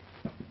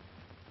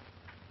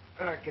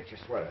 Get your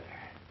sweater.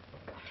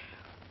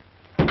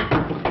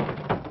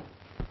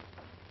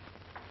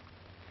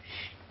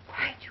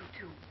 Quiet, you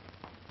two.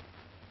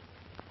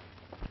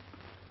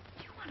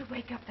 Do you want to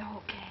wake up the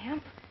whole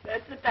camp?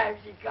 That's the time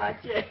she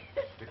caught you.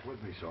 Stick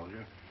with me,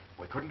 soldier.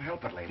 We couldn't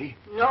help it, lady.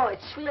 No, it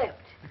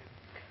slipped.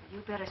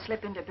 You better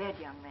slip into bed,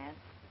 young man.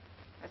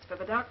 As for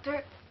the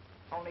doctor,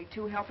 only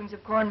 2 helpings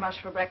of corn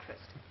mush for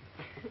breakfast.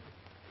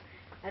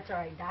 That's all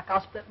right, Doc.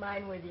 I'll split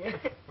mine with you.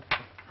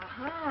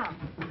 Aha!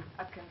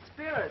 A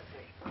conspiracy.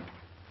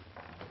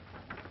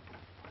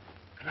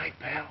 Good night,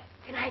 pal.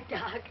 Good night,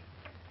 Doc.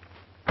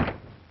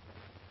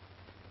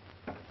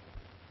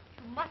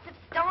 You must have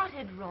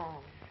started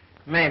wrong.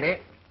 Maybe,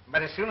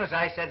 but as soon as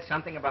I said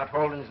something about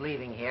Holden's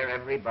leaving here,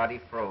 everybody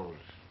froze.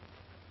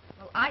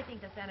 Well, I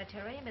think the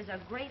sanitarium is a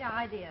great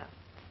idea.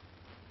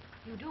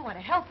 You do want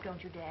to help,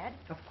 don't you, Dad?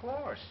 Of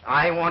course.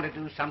 I want to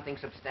do something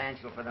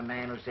substantial for the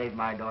man who saved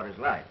my daughter's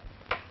life.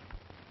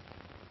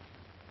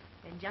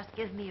 Then just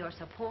give me your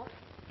support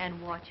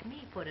and watch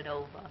me put it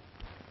over.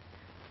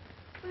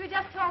 We were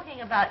just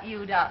talking about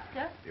you,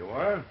 Doctor. You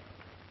are?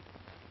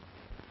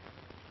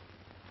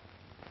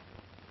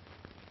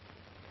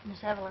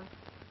 Miss Evelyn,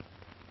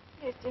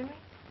 Yes, Jimmy?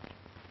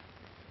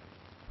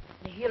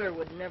 the healer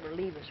would never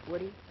leave us,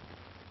 would he?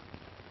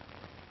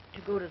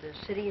 To go to the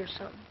city or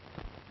something?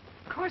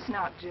 Of course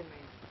not, Jimmy.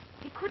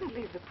 He couldn't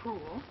leave the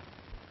pool.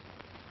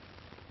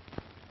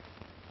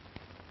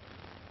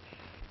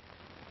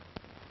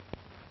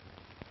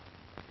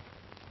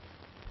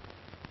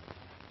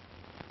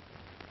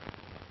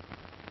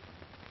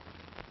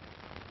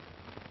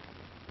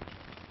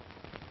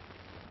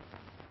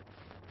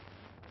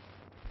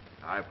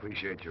 I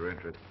appreciate your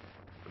interest.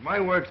 But my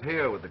work's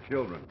here with the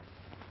children.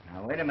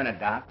 Now, wait a minute,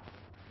 Doc.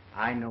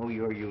 I know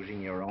you're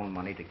using your own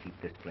money to keep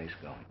this place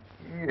going.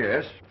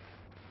 Yes.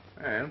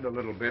 And a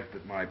little bit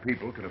that my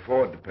people can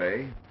afford to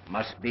pay.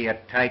 Must be a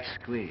tight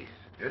squeeze.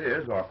 It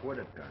is awkward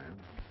at times.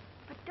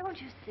 But don't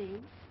you see?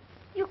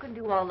 You can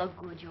do all the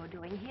good you're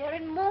doing here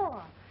and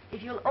more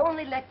if you'll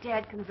only let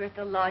Dad convert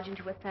the lodge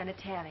into a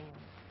sanitarium.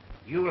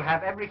 You'll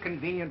have every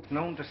convenience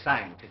known to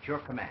science at your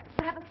command.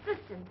 You have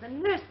assistants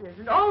and nurses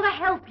and all the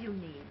help you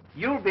need.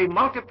 You'll be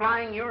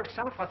multiplying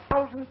yourself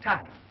 1,000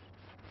 times.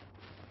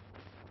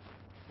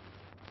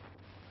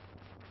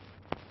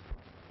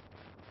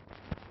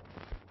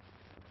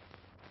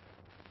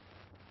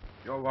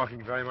 You're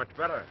walking very much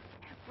better.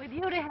 With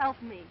you to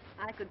help me,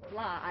 I could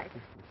fly.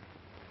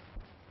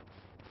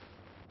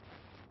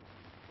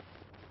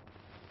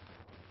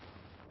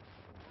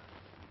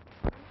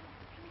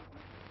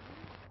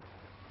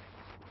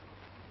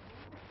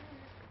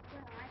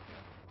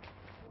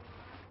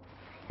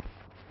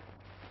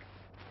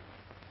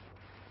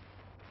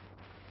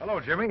 Hello,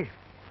 Jimmy.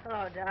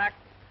 Hello, Doc.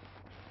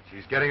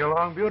 She's getting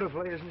along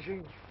beautifully, isn't she?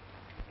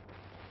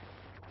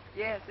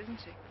 Yes, isn't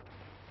she?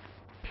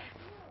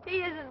 He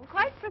isn't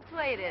quite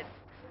persuaded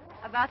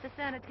about the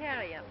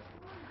sanitarium,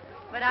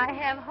 but I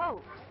have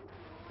hopes.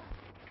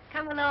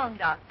 Come along,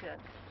 Doctor.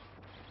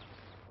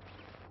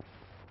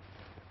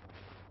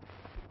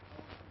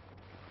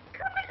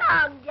 Come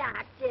along,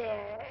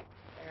 Doctor.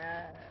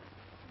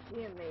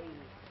 Jimmy.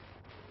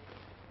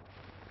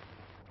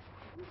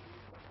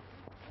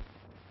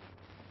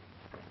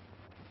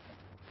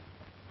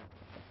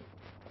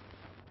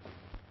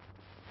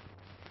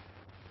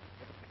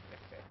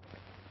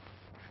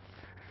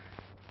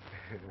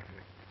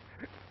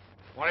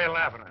 What are you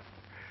laughing at?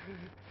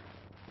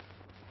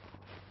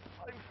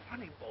 I'm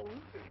funny bull.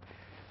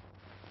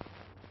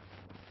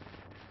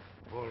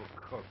 Bull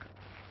Cook.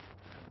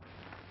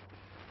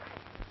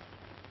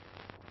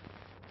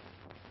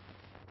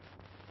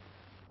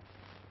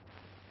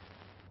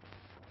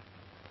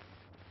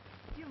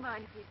 Do you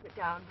mind if we sit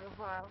down for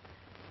a while?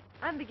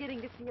 I'm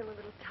beginning to feel a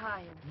little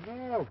tired.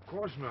 No, of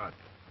course not.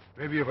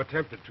 Maybe you've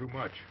attempted too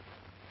much.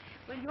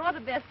 Well, you're the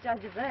best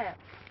judge of that.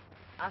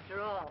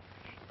 After all,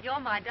 you're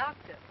my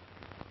doctor.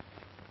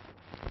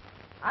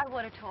 I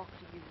want to talk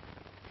to you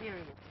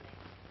seriously.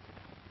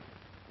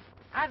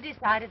 I've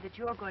decided that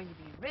you're going to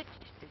be rich,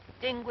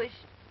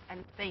 distinguished,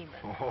 and famous.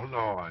 Oh,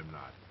 no, I'm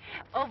not.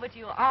 Oh, but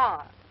you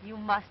are. You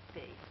must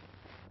be.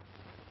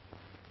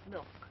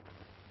 Look.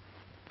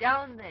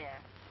 Down there.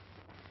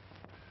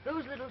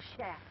 Those little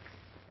shacks.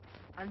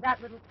 And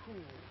that little pool.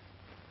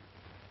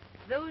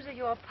 Those are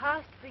your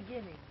past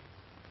beginnings.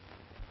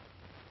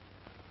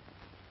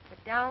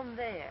 But down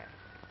there,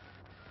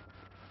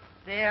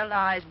 there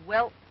lies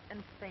wealth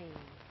and fame.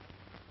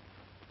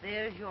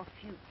 There's your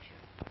future.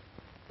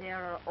 There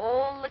are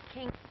all the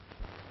kings.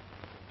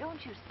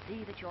 Don't you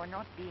see that you're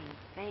not being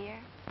fair?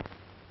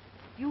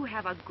 You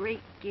have a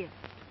great gift.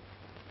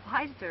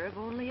 Why serve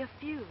only a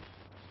few?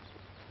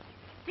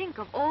 Think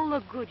of all the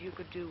good you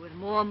could do with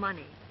more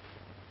money.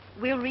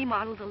 We'll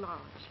remodel the lodge.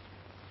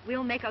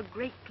 We'll make a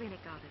great clinic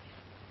out of it.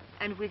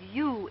 And with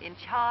you in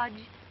charge,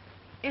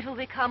 it'll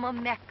become a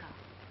mecca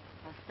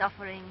for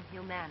suffering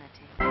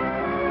humanity.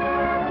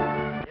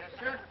 Yes,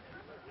 sir.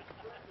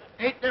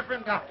 8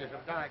 different doctors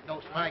have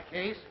diagnosed my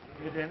case.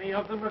 Did any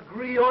of them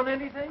agree on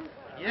anything?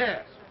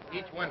 Yes.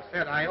 Each one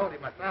said I owed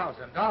him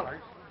 $1,000.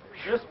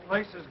 This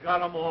place has got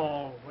them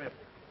all whipped.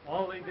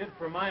 All they did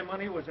for my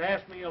money was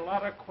ask me a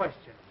lot of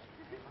questions.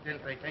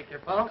 Didn't they take your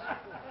pulse?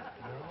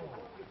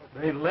 No.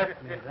 They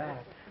left me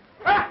that.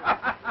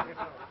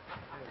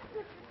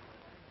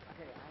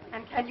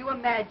 And can you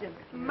imagine?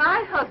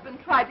 My husband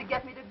tried to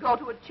get me to go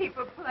to a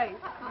cheaper place.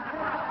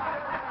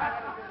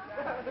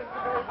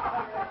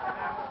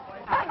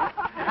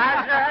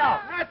 How's your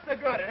health? Not so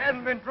good. It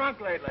hasn't been drunk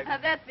lately.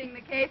 That being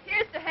the case,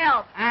 here's to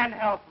health. And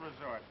health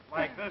resort,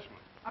 like this one.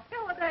 A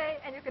pill a day,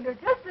 and you can do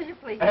just as you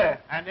please.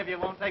 And if you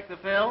won't take the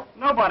pill,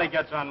 nobody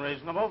gets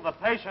unreasonable. The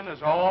patient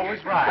is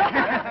always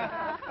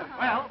right.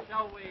 Well,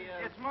 shall we...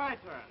 It's my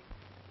turn.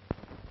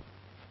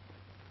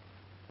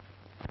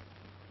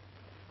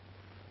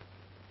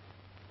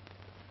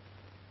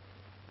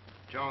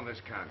 Joan, this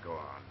can't go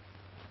on.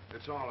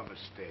 It's all a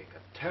mistake,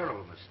 a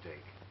terrible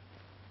mistake.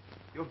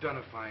 You've done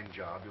a fine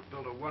job. You've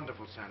built a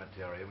wonderful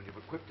sanitarium, and you've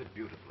equipped it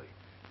beautifully.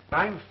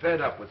 I'm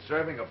fed up with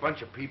serving a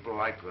bunch of people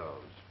like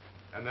those.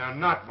 And they're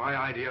not my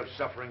idea of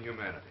suffering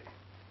humanity.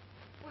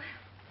 Well,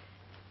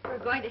 if we're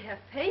going to have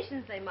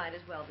patients, they might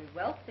as well be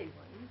wealthy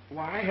ones.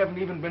 Why, I haven't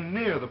even been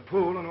near the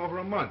pool in over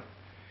a month.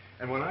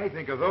 And when I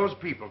think of those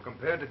people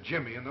compared to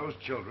Jimmy and those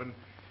children,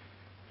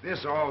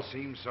 this all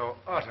seems so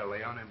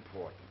utterly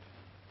unimportant.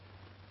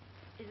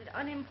 Is it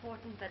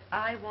unimportant that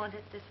I want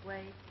it this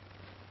way?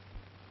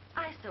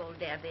 I sold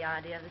Dad the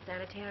idea of the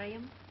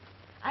sanitarium.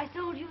 I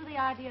sold you the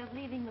idea of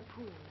leaving the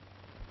pool.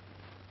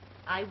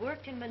 I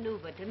worked and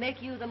maneuvered to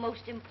make you the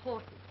most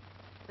important,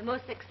 the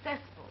most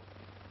successful,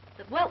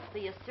 the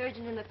wealthiest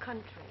surgeon in the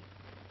country.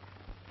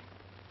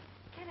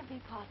 Can it be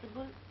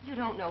possible? You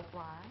don't know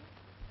why.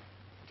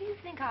 Do you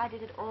think I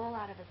did it all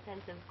out of a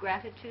sense of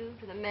gratitude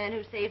to the man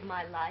who saved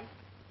my life?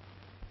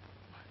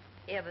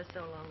 Ever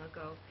so long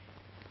ago,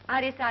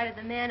 I decided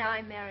the man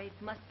I married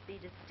must be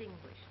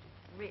distinguished,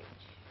 rich.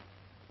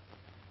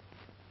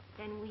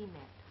 Then we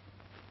met,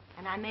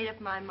 and I made up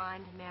my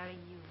mind to marry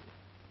you.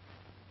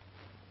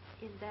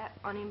 Is that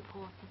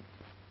unimportant?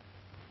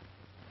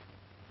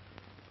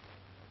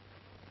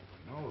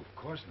 No, of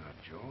course not,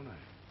 Joan.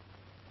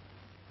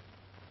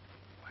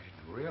 I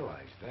didn't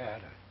realize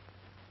that.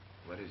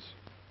 I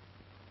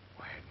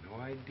had no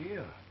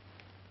idea.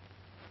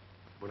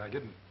 But I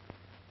didn't.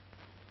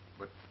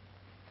 But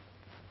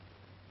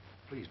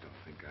please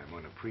don't think I'm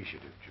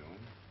unappreciative, Joan.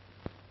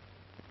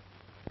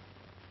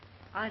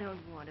 I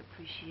don't want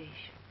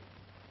appreciation.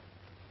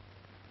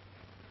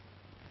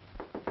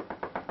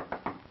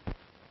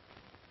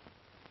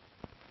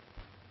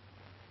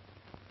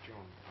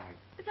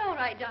 It's all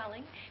right,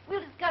 darling. We'll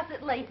discuss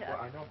it later.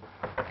 Well, I know,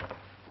 but...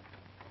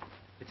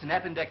 It's an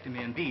appendectomy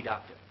in B,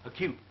 Doctor.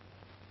 Acute.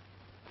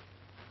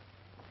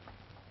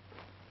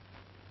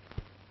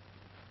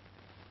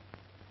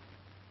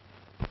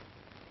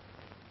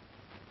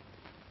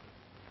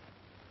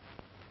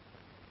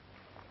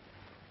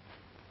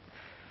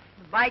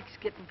 The bike's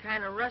getting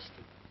kind of rusty.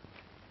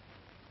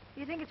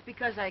 Do you think it's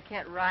because I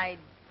can't ride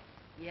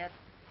yet?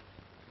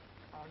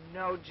 Oh,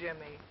 no,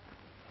 Jimmy.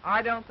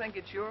 I don't think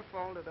it's your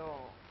fault at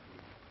all.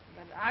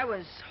 But I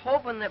was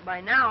hoping that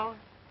by now...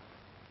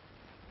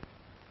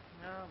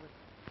 No, but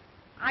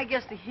I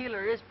guess the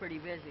healer is pretty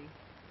busy.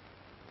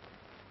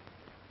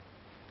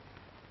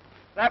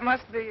 That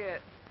must be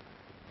it.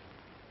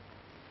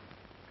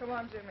 Come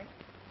on, Jimmy.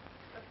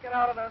 Let's get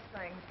out of those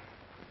things.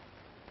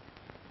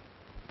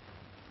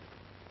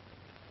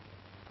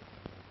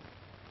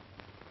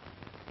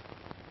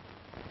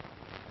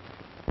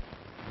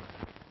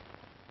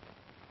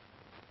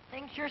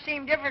 Things sure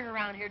seem different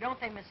around here, don't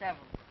they, Miss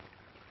Evelyn?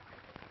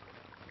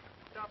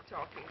 Stop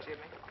talking, Jimmy.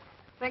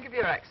 Think of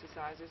your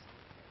exercises.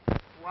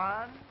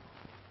 1,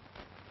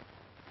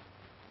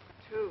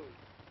 2.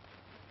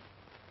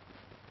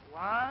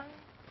 1,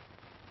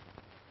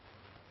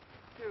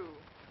 2.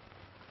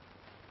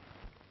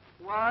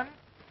 1.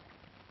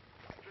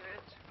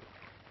 Stretch.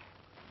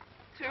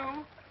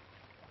 2.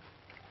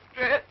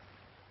 Stretch.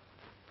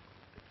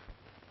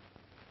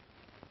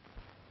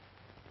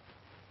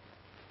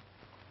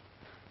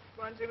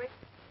 Come on, Jimmy.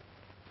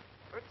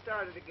 Let's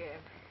start it again.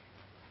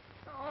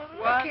 Oh,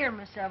 look here,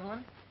 Miss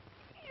Evelyn.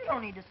 You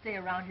don't need to stay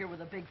around here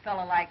with a big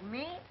fella like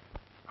me.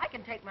 I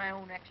can take my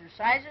own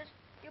exercises.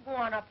 You go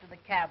on up to the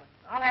cabin.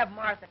 I'll have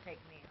Martha take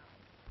me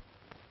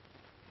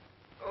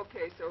out.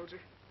 Okay, soldier.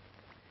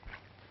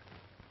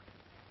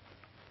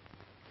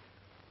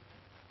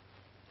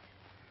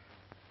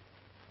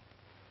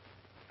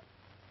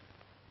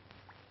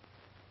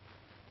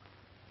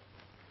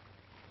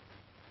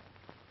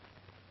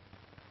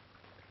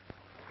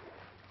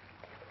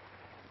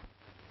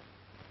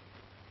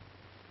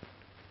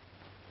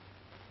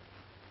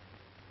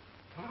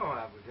 Hello,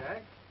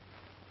 Applejack.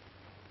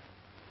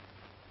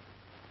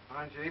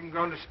 Aren't you even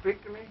going to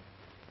speak to me?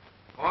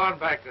 Go on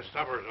back to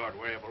supper resort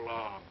where you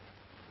belong.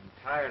 I'm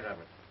tired of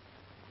it.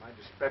 My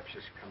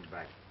dyspepsia's come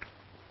back.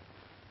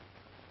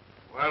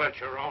 Well, it's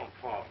your own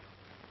fault.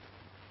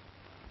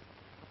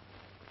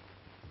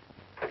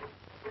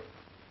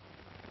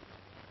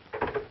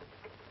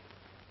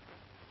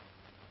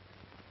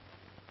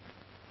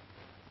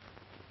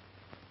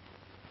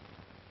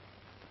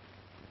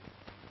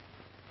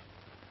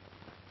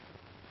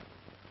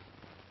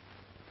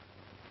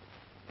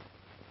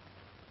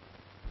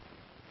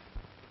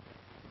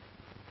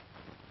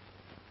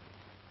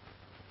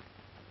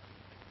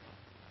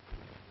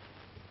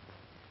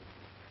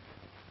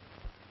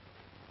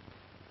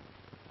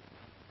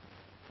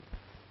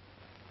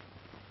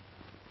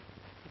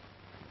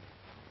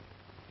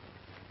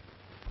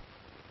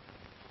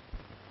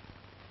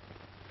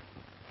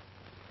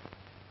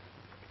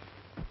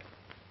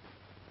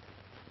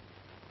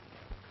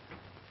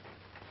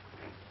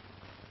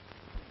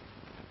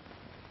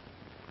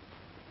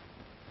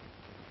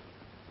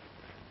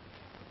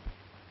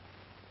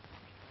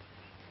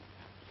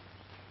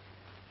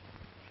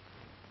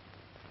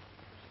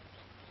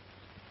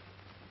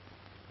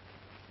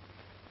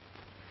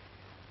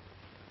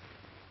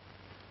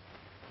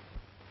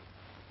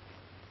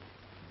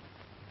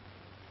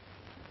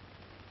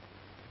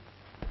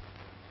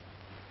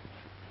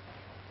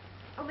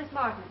 Oh, Miss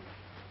Martin,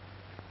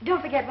 don't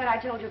forget what I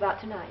told you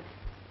about tonight.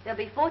 There'll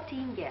be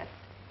 14 guests.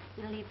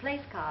 We'll leave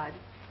place cards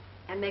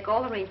and make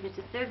all arrangements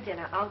to serve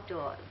dinner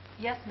outdoors.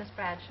 Yes, Miss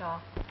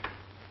Bradshaw.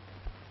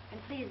 And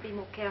please be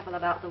more careful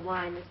about the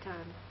wine this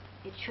time.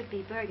 It should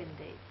be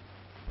Burgundy.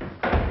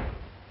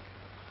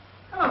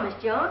 Hello, Miss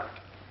Jones.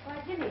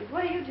 Why, Jimmy,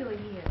 what are you doing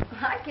here?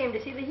 I came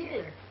to see the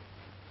healer.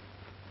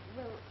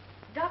 Well,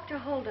 Dr.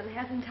 Holden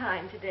hasn't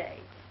time today.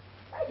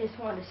 I just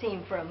wanted to see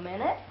him for a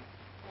minute.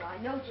 Oh, I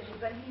know, Jimmy,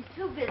 but he's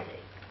too busy.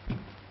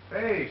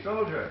 Hey,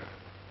 soldier.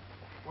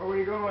 Where were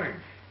you going?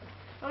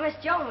 Well, Miss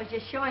Jones was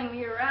just showing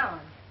me around.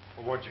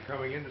 Well, weren't you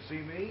coming in to see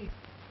me?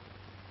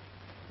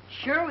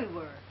 Sure we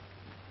were.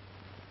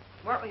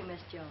 Weren't we, Miss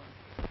Jones?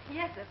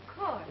 Yes, of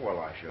course. Well,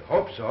 I should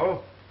hope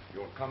so.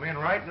 You'll come in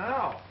right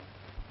now.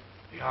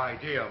 The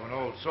idea of an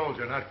old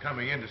soldier not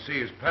coming in to see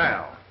his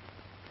pal.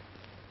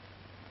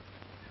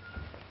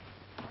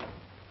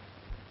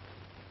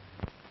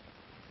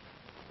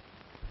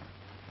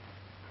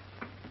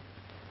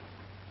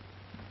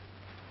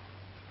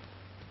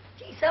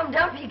 Gee, some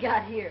dump you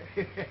got here.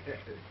 Do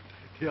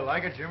you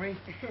like it, Jimmy?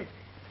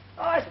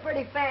 Oh, it's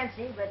pretty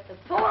fancy, but the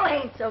pool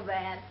ain't so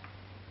bad.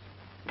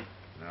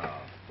 No.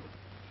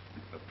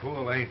 The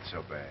pool ain't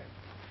so bad.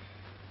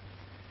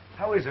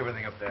 How is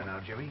everything up there now,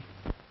 Jimmy?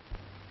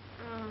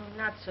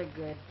 Not so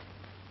good.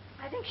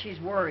 I think she's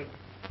worried.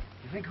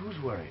 You think who's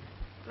worried?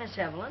 Miss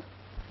Evelyn.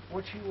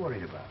 What's she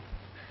worried about?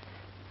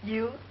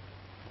 You?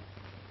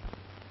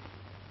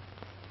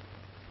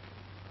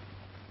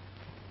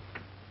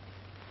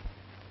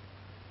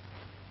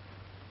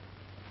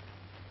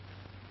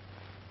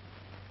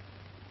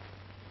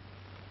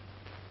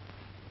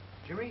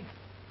 Jimmy,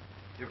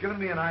 you've given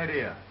me an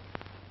idea.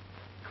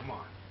 Come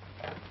on.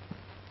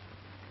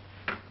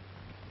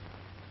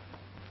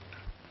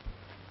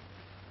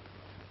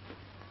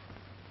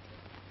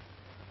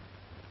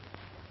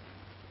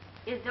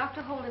 Is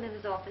Dr. Holden in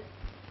his office?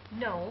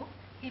 No,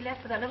 he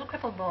left with that little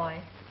crippled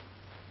boy.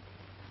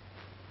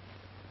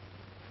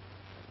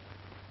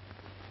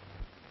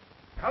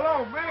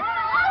 Hello, Mick.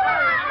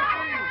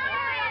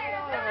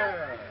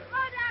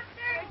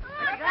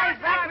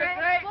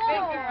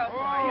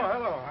 Oh,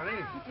 hello,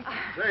 honey.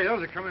 Say,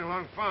 those are coming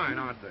along fine,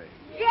 aren't they?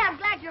 Yeah, I'm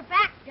glad you're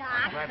back, Doc.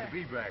 I'm glad to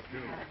be back,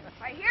 too.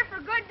 Are you here for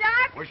good,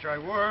 Doc? Wish I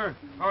were.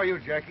 How are you,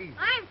 Jackie?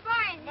 I'm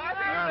fine.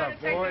 Atta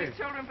boy. Take these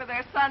children for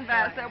their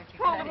sunbath. They'll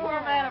pull the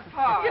poor man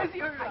apart. Yes,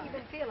 you're right. How you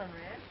been feeling,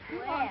 Red?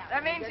 Well,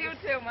 That means you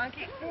too,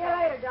 Monkey. See you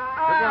later, Doc.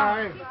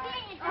 Goodbye.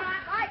 see you, Doc.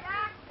 Bye,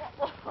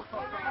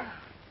 Doc.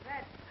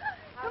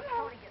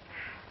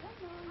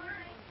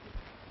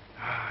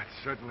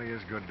 certainly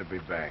is good to be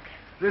back.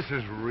 This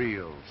is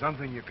real,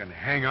 something you can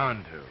hang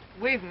on to.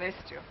 We've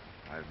missed you.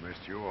 I've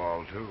missed you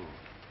all, too.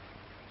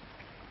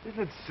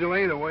 Isn't it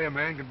silly the way a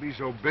man can be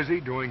so busy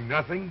doing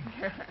nothing?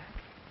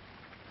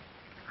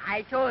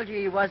 I told you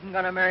he wasn't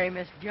going to marry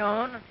Miss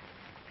Joan.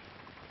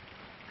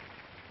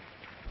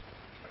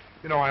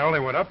 You know, I only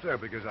went up there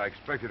because I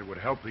expected it would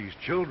help these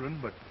children,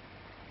 but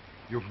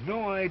you've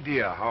no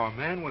idea how a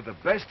man with the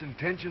best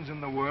intentions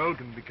in the world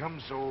can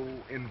become so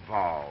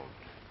involved.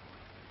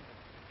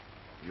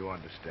 You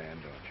understand,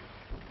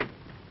 don't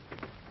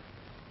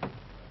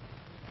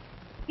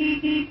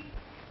you?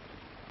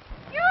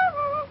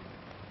 Yoo-hoo!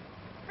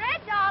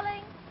 Fred,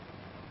 darling,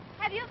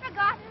 have you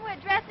forgotten we're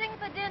dressing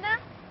for dinner?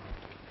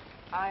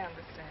 I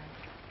understand.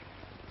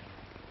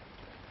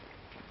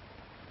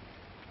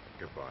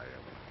 Goodbye,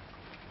 Ellen.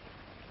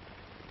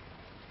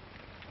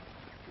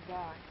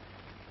 Goodbye.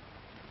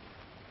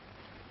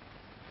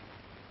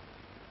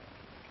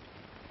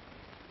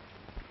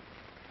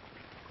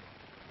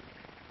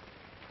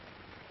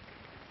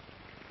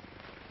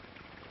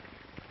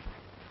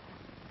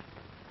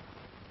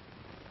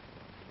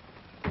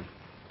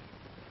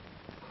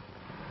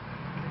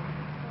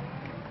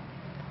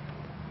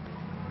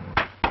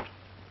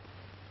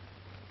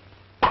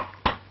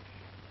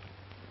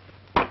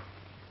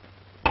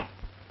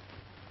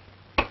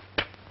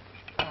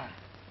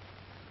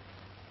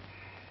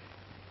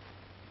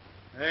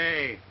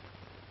 Hey,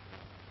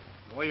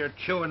 the way you're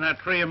chewing that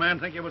tree, a man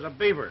think you was a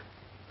beaver.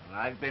 Well,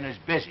 I've been as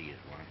busy as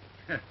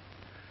one.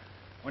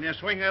 When you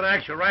swing that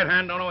axe, your right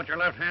hand don't know what your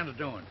left hand's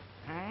doing.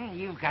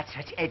 You've got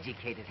such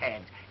educated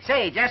hands.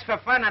 Say, just for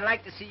fun, I'd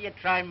like to see you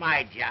try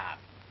my job.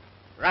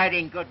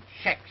 Writing good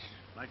checks.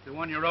 Like the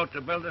one you wrote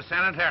to build the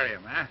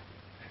sanitarium, huh?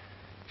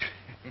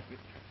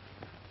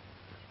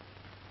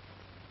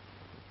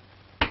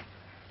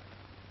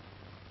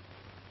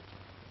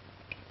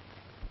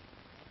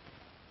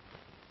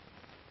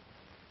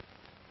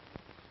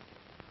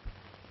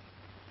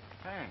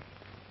 Hey,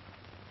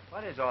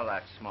 what is all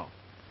that smoke?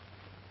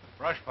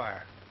 Brush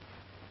fire.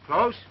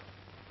 Close?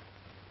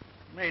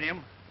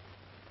 Medium.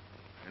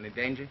 Any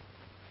danger?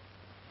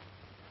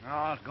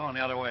 No, it's going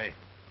the other way.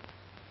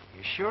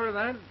 You sure,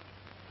 then?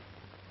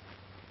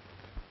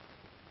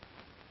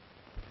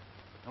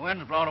 The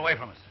wind's blowing away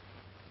from us.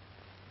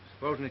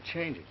 Supposing it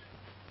changes.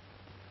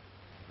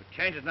 If it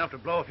changes enough to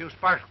blow a few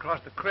sparks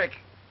across the creek,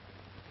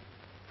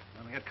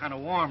 then we get kind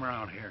of warm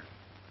around here.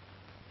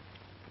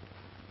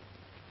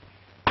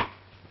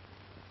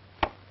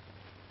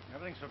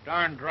 Everything's so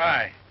darn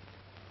dry.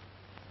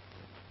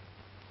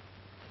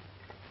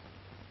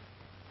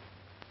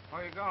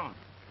 Where are you going?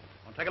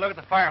 Well, take a look at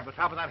the fire up the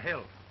top of that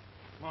hill.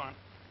 Come on.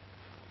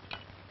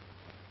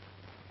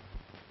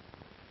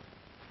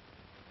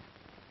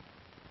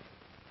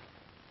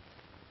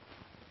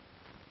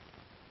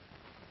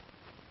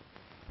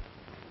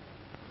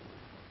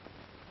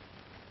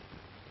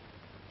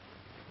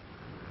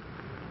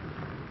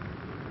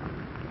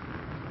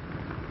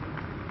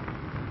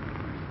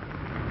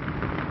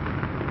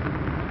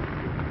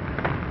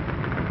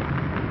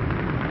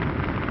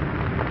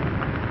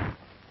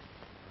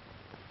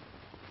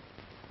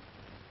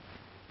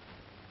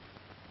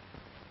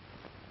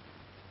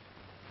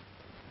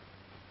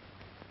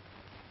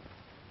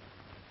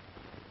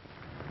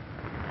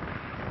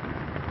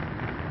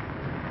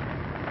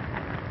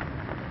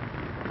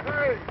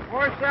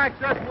 More sacks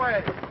this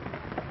way.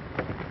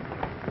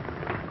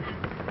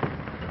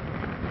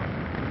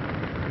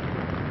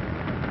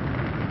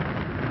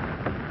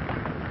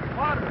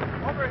 Water,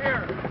 over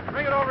here.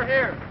 Bring it over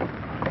here.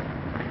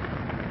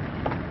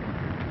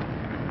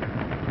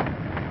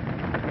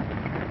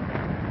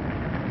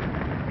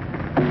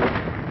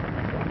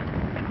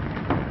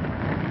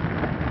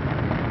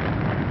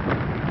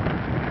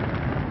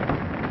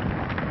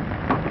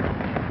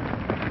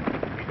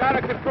 He's out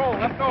of control.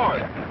 Up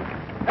north.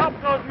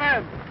 Help those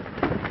men.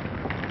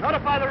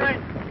 Notify the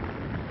Rangers.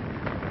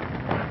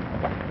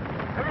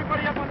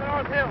 Everybody up on the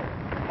North Hill.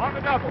 On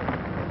the double.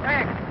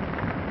 Thanks.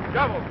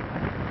 Double.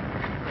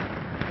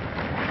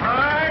 All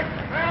right.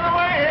 Clear the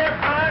way here,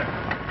 fellas.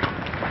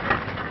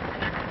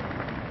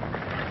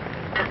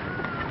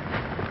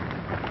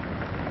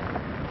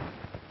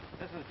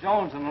 This is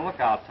Jones in the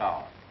lookout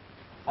tower.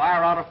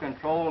 Fire out of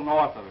control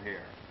north of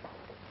here.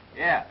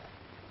 Yeah.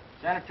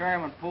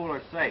 Sanitarium and pool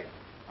are safe,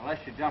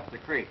 unless you jump the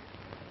creek.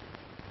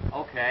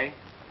 Okay.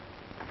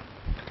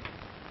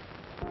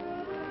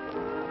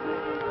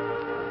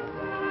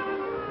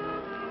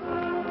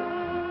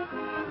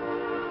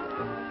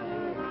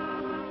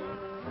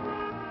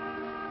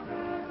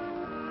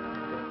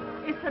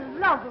 It's a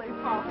lovely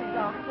party,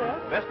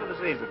 Doctor. Best of the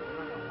season.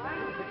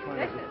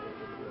 Listen,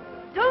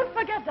 don't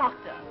forget,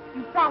 Doctor,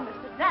 you promised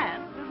to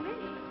dance with me.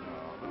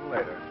 A little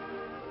later.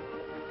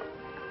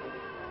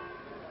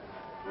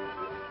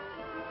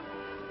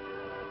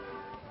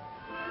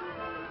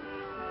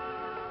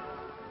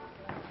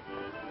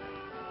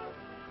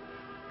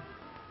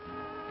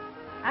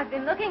 I've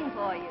been looking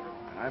for you.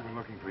 I've been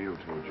looking for you,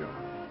 too, Joan.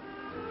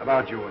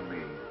 About you and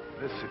me.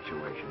 This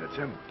situation, it's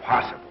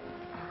impossible.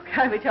 Oh,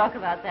 Can't we talk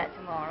about that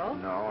tomorrow?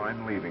 No,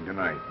 I'm leaving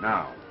tonight.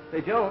 Now.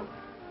 Hey, Joan.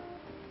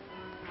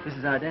 This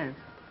is our dance.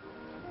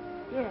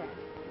 Yes.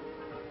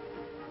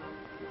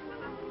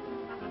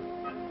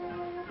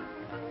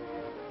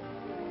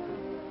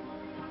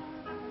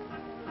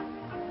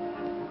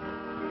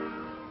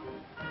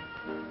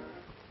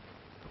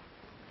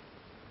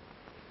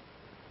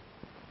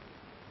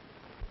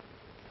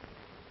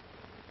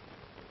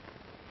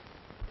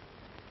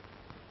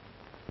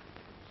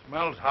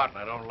 Smells hot and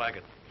I don't like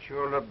it.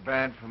 Sure look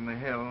bad from the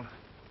hill.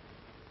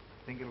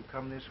 Think it'll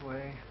come this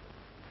way?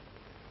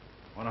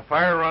 When a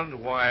fire runs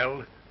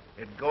wild,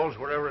 it goes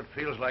wherever it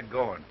feels like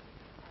going.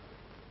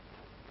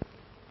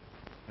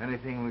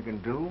 Anything we can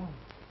do?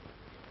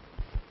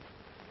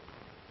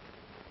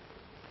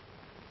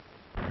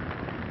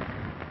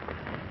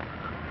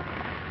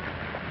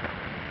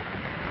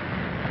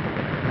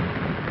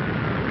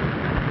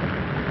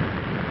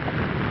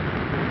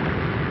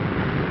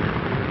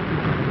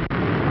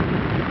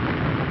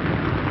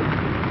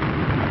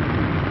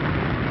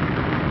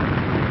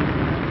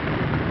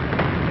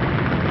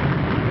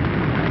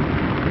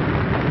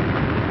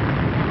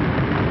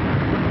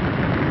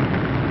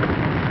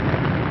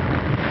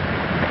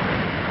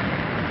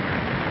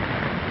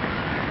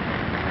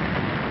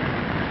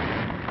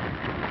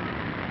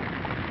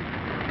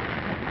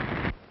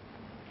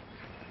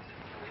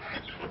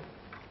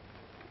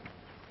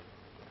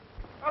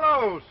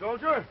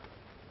 Soldier.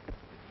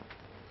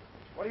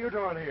 What are you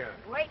doing here?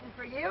 Waiting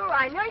for you.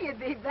 I knew you'd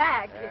be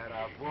back.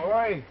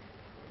 Boy.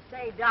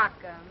 Say, Doc,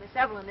 Miss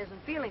Evelyn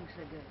isn't feeling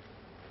so good.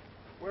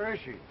 Where is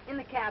she? In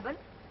the cabin.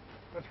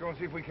 Let's go and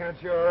see if we can't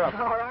cheer her up.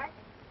 All right.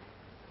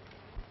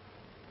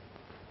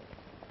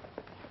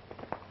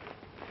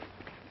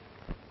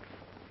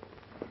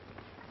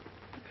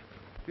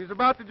 She's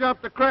about to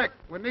jump the creek.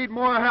 We need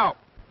more help.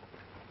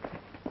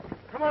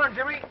 Come on,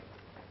 Jimmy.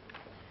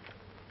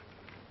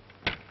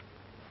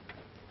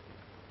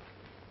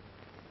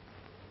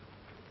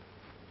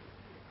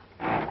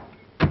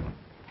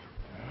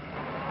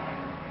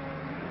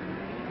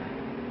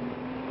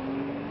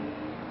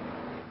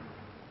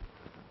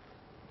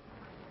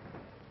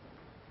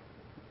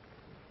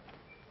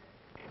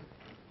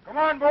 Come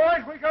on,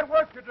 boys. We got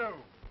work to do.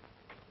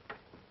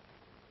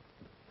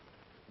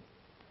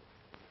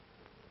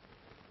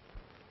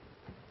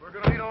 We're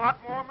going to need a lot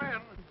more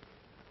men.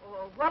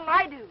 What'll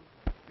I do?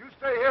 You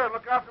stay here and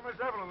look after Miss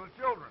Evelyn and the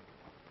children.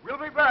 We'll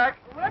be back.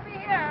 We'll be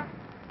here.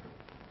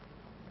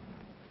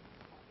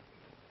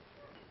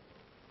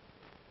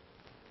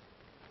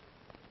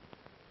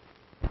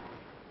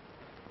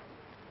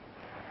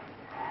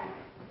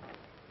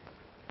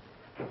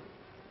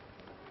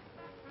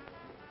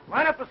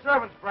 Line up the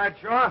servants,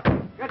 Bradshaw.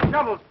 Get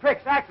shovels,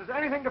 picks, axes,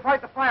 anything to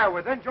fight the fire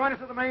with. Then join us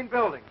at the main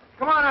building.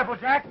 Come on,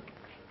 Applejack.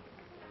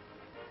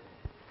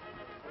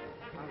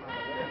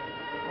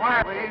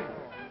 Quiet, please.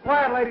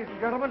 Quiet, ladies and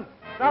gentlemen.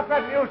 Stop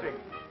that music.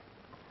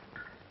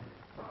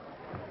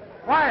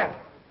 Quiet.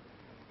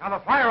 Now,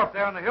 the fire up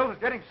there on the hill is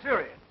getting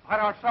serious. Why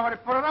don't somebody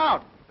put it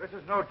out? This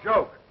is no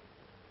joke.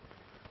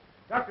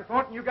 Dr.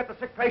 Thornton, you get the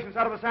sick patients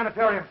out of the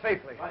sanitarium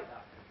safely. Right.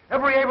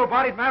 Every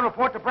able-bodied man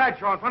report to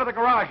Bradshaw in front of the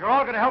garage. You're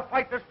all going to help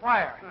fight this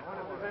fire.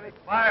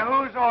 By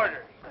whose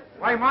orders?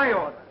 By my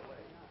order.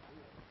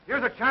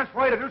 Here's a chance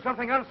for you to do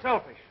something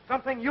unselfish,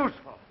 something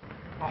useful.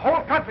 The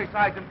whole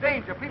countryside's in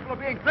danger. People are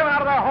being driven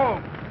out of their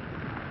homes.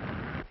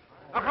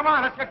 Now, come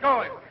on, let's get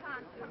going.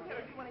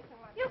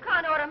 You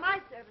can't order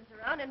my servants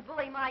around and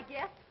bully my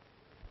guests.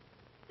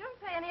 Don't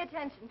pay any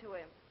attention to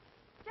him.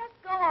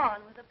 Just go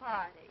on with the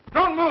party.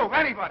 Don't move,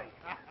 anybody.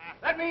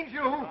 That means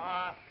you.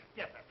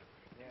 Skip it.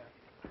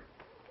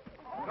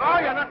 No,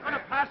 you're not going to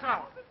pass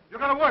out. You're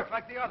going to work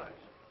like the others.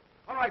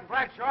 All right,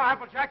 Bradshaw,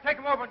 Applejack, take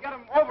them over and get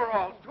them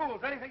overalls,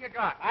 tools, anything you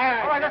got.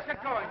 All right, let's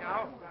get going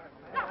now.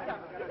 Doctor,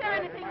 is there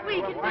anything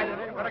we can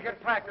do? You better get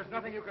packed. There's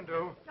nothing you can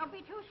do. Don't be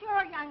too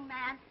sure, young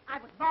man. I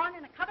was born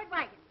in a covered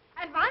wagon,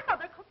 and my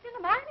mother cooked in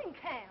a mining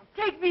camp.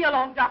 Take me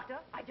along, Doctor.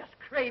 I just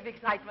crave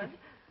excitement.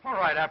 All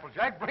right,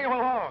 Applejack, bring him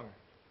along.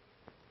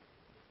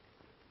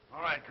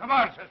 All right, come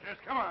on, sisters,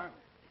 come on.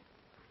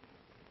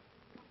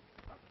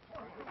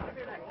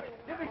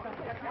 Give me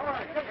something. All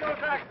right, get those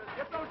axes.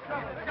 Get those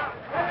shovels.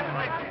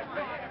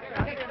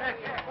 Take an axe.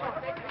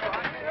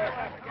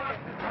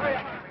 Hurry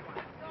up.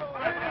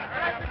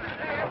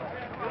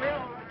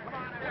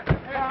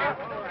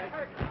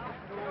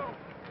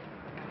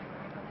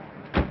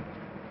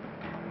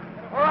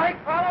 All right,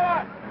 follow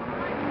us.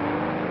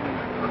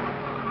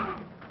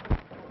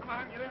 Come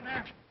on, get in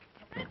there.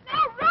 There's no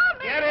room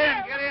Get in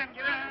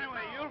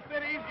anyway. You'll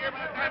fit easier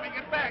by the time you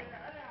get back.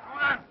 Come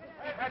on.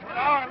 That's it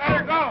all, and let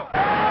her go.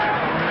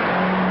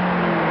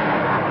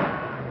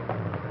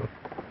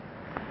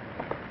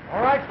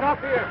 All right, stop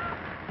here.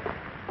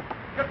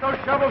 Get those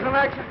shovels in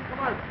action. Come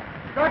on.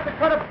 Start to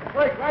cut a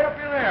break right up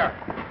in there.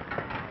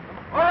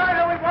 All right,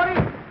 everybody.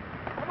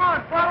 Come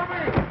on, follow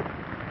me.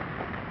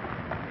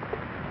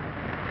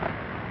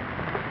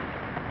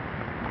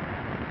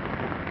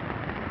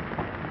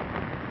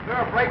 There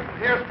are breaks from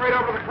here straight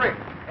over to the creek.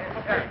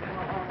 Yes, sir.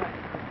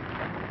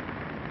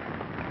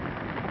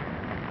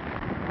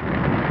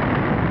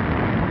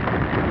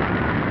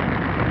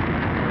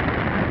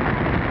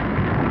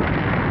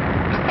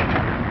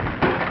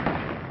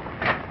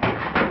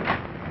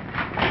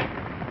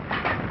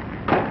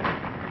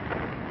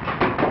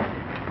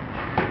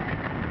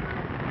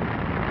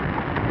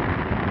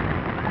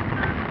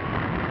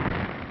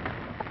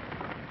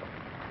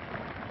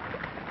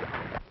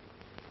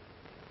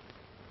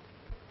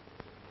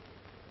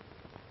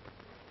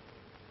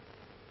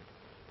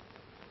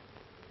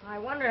 I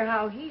wonder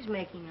how he's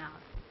making out.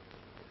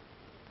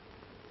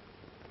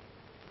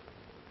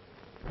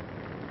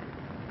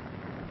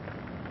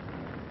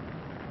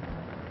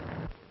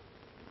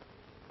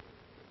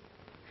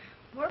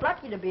 We're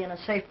lucky to be in a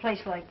safe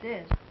place like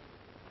this.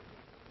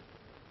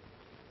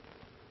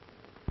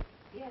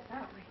 Yes,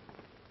 aren't we?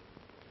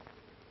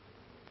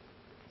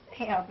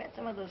 Hey, I'll bet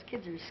some of those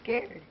kids are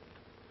scared.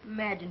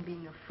 Imagine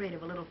being afraid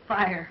of a little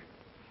fire.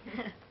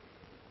 And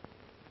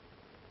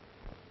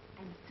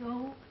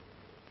so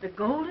the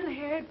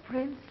golden-haired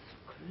prince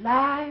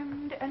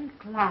climbed and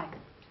climbed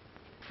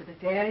to the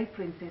fairy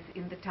princess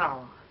in the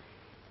tower.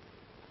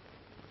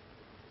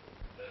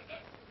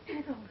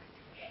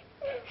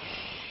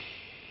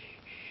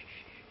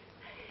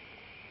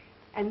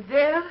 And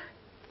there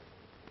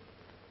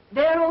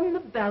on the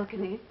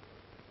balcony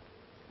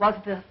was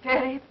the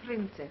fairy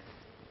princess.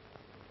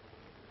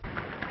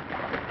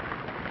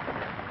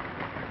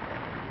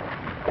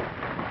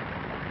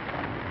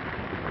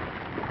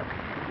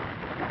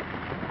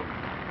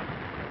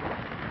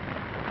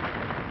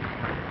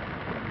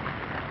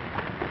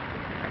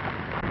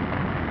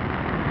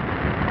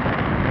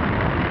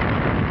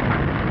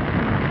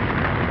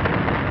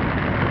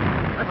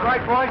 That's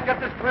right, boys. Get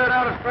this cleared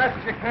out as fast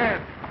as you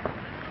can.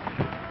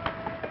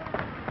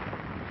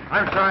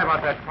 I'm sorry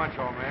about that punch,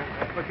 old man.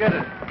 Forget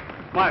it.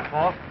 It's my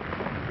fault.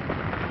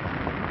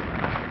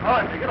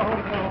 All right, get a hold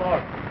of the little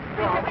horse.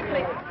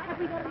 Quickly.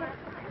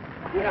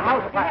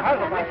 How's the fire?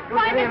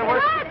 Private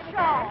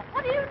Bradshaw,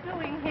 what are you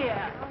doing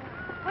here?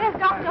 Where's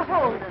Dr.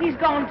 Holden? He's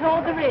gone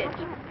toward the ridge.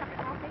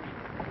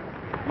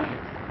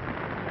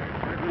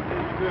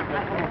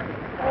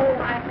 Oh,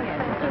 I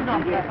guess it's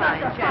not a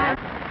fine chance.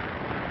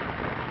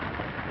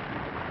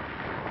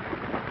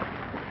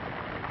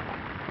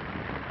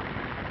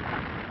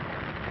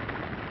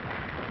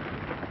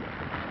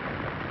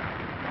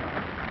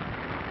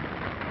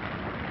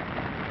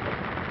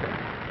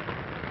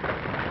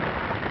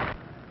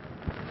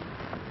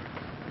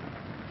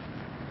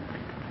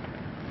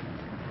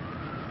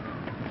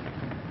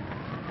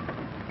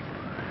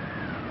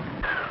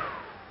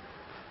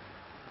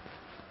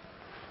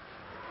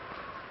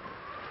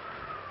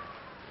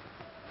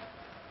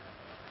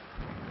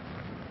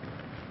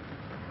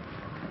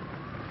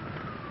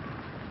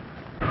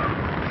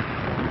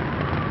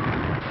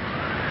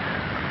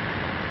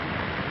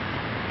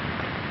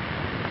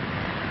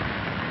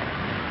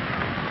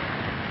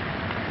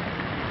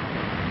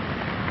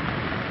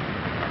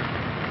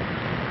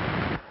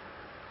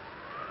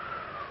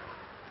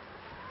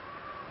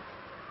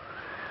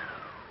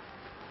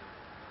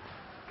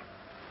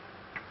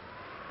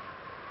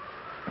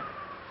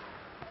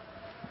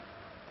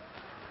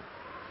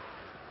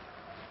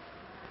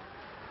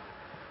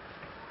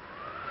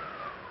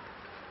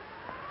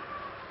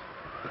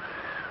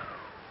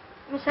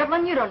 Miss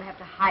Evelyn, you don't have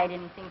to hide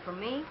anything from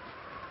me.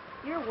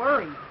 You're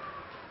worried.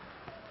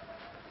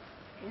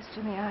 Yes,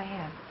 Jimmy, I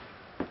am.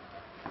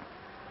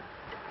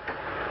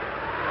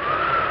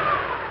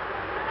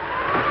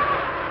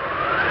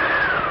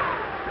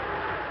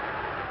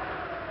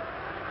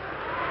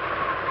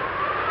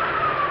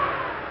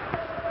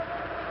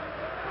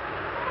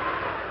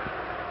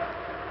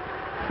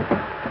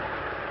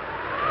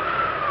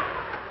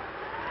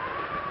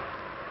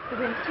 The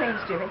wind's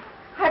changed, Jimmy.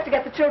 I have to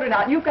get the children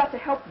out. You've got to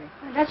help me.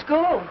 Let's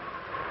go.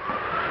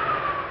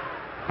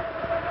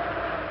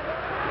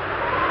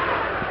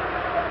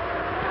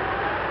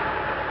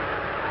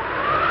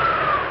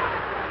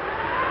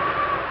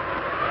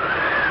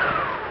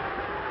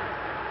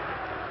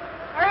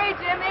 Hurry,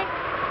 Jimmy.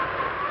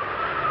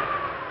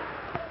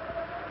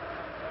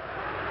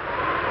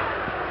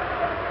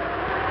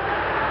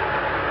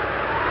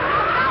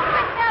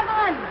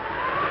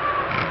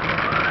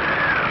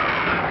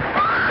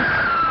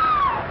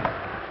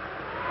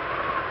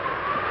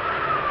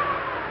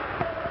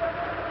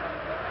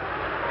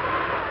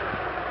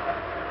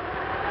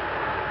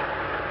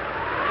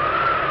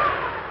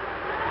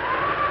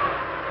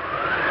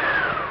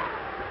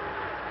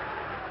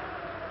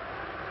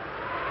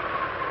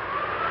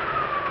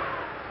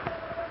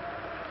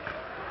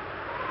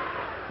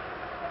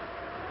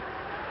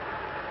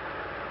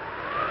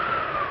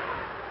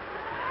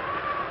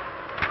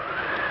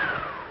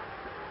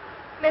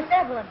 Miss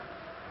Evelyn.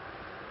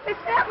 Miss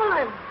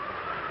Evelyn.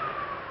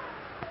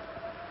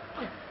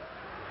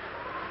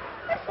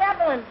 Miss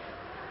Evelyn.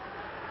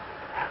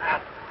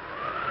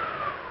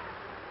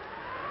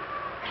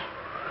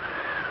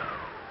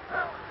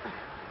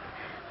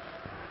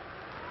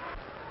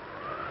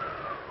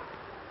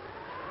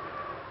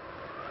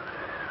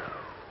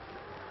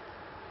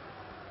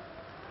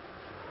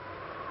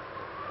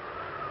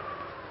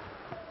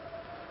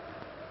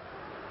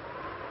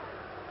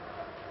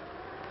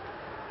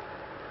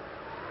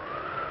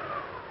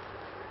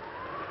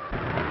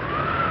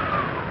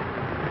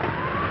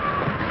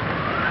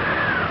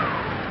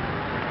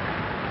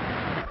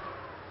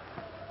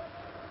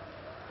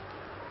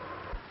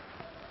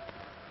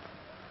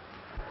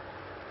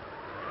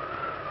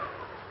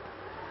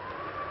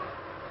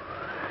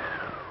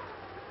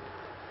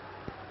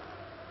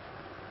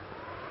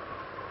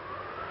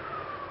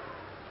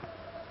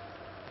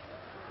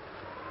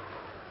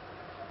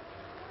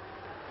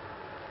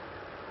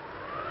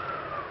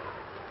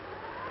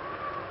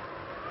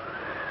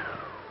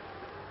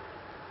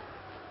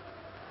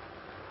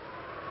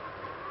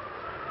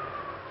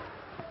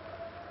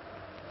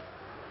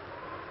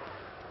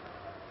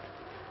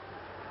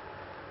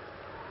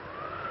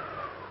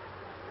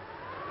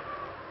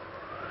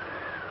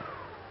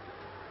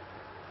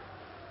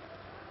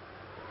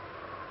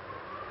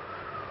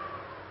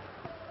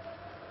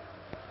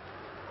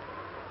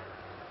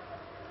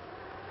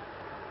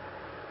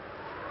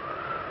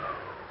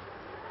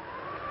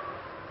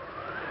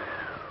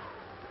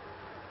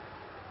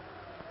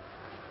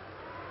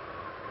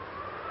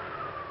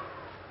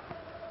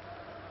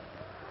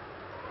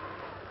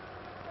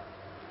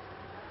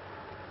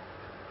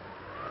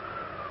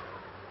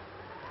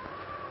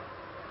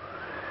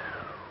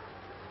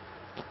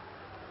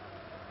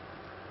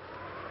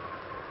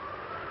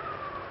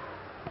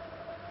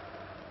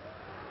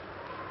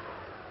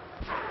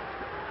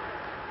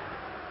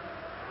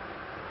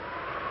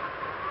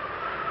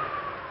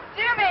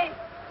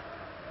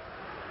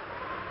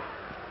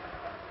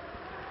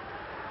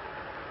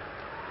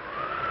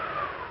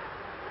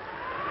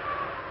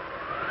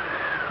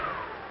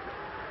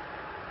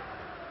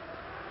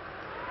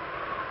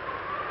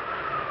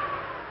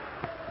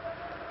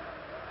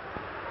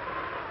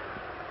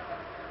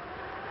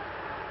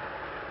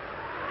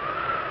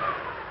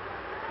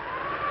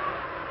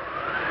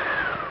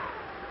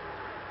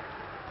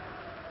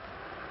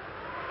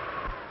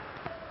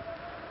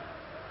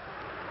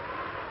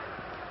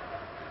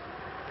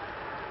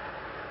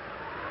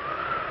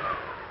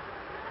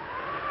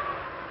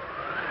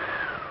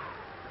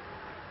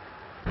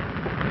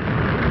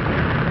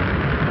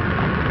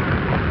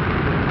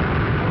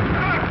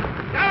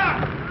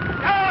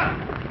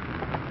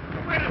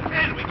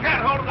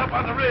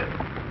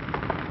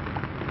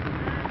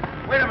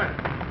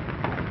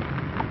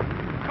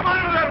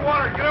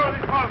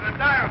 gonna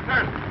die of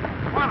thirst.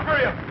 Come on,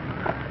 hurry up.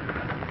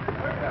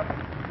 Hurry up.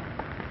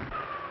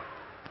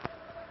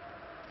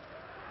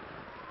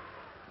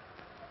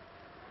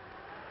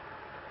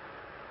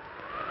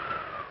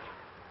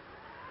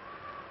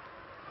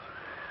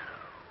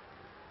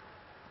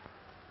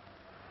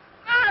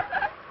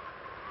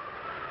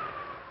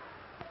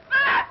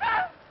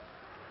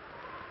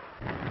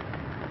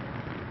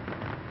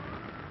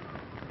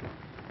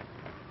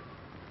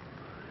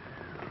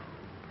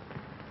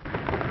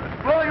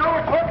 Rolling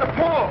over toward the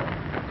pool.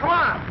 Come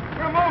on,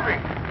 we're moving.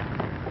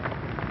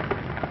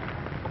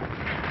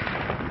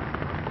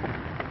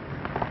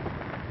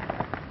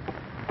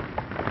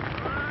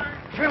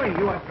 Jimmy,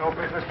 you have no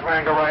business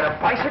trying to ride a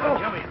bicycle.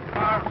 Jimmy, the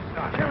car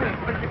stopped. Jimmy,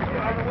 what you get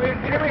out of the way,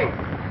 Jimmy?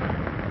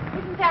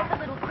 Isn't that the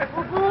little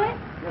crippled boy?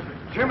 Yes,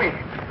 it's Jimmy.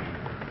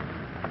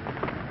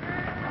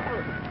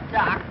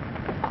 Doc,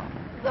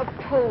 the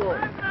pool.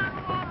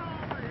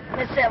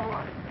 Miss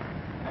Evelyn,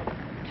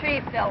 a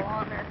tree fell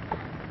on her.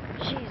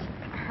 She's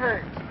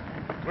hurt.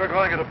 We're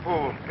going to the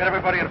pool. Get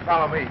everybody and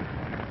follow me.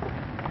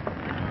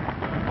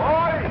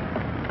 Boys!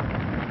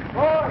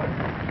 Boys!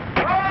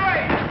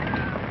 Boys!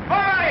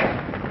 Boys!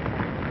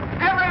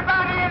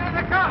 Everybody into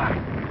the car!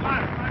 Come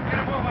on, get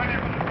a move on it.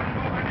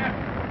 Move on it.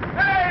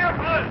 Hey, you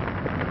fellas!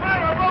 Come on,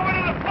 we're moving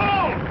to the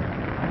pool!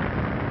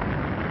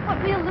 But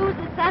we'll lose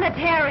the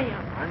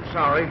sanitarium. I'm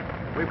sorry.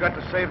 We've got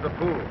to save the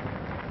pool.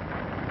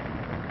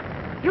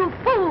 You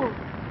fool!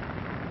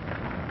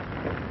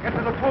 Get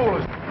to the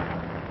pool.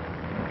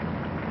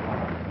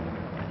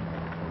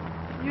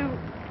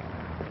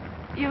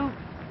 You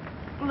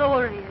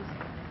glorious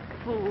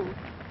fool.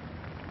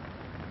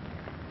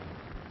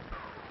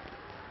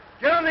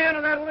 Get on the end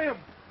of that limb.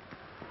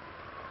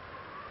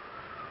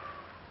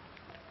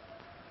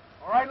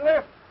 All right,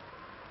 lift.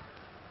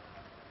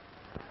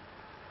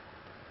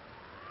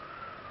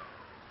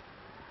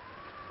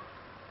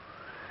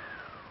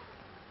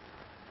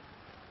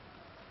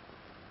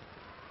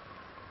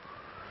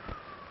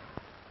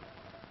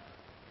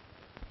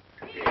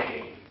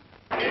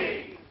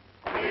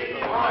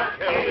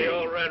 Kill the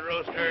old red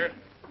rooster.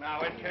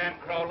 Now it can't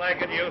crow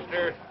like it used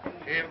to.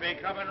 She'll be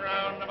coming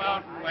round the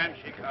mountain when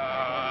she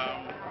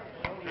comes.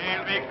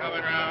 She'll be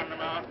coming round the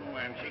mountain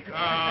when she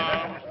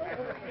comes.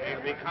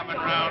 She'll be coming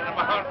round the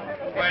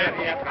mountain when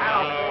she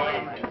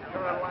comes.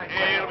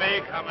 She'll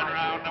be coming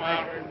round the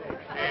mountain.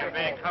 She'll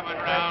be coming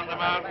round the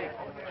mountain.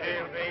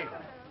 She'll be.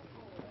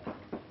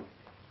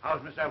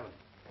 How's Miss Evelyn?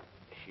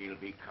 She'll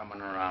be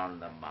coming around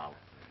the mountain.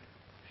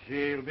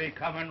 She'll be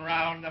coming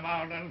round the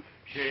mountain.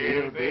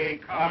 She'll be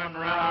coming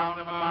round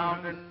the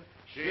mountain.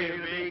 She'll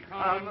be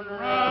coming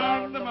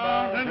round the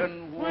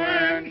mountain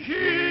when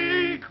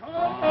she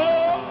comes.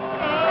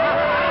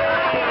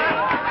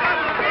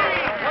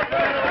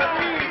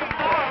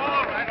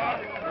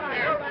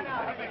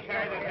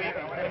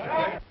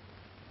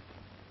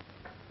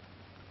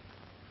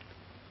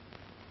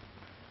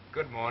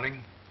 Good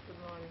morning. Good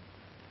morning.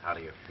 How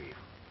do you feel?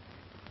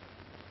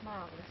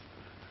 Marvelous.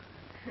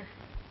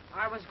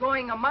 I was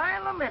going a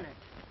mile a minute.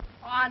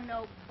 Oh,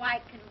 no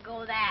bike can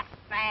go that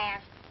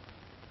fast.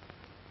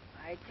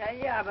 I tell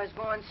you, I was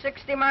going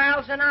 60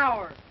 miles an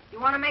hour. You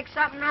want to make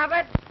something of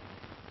it?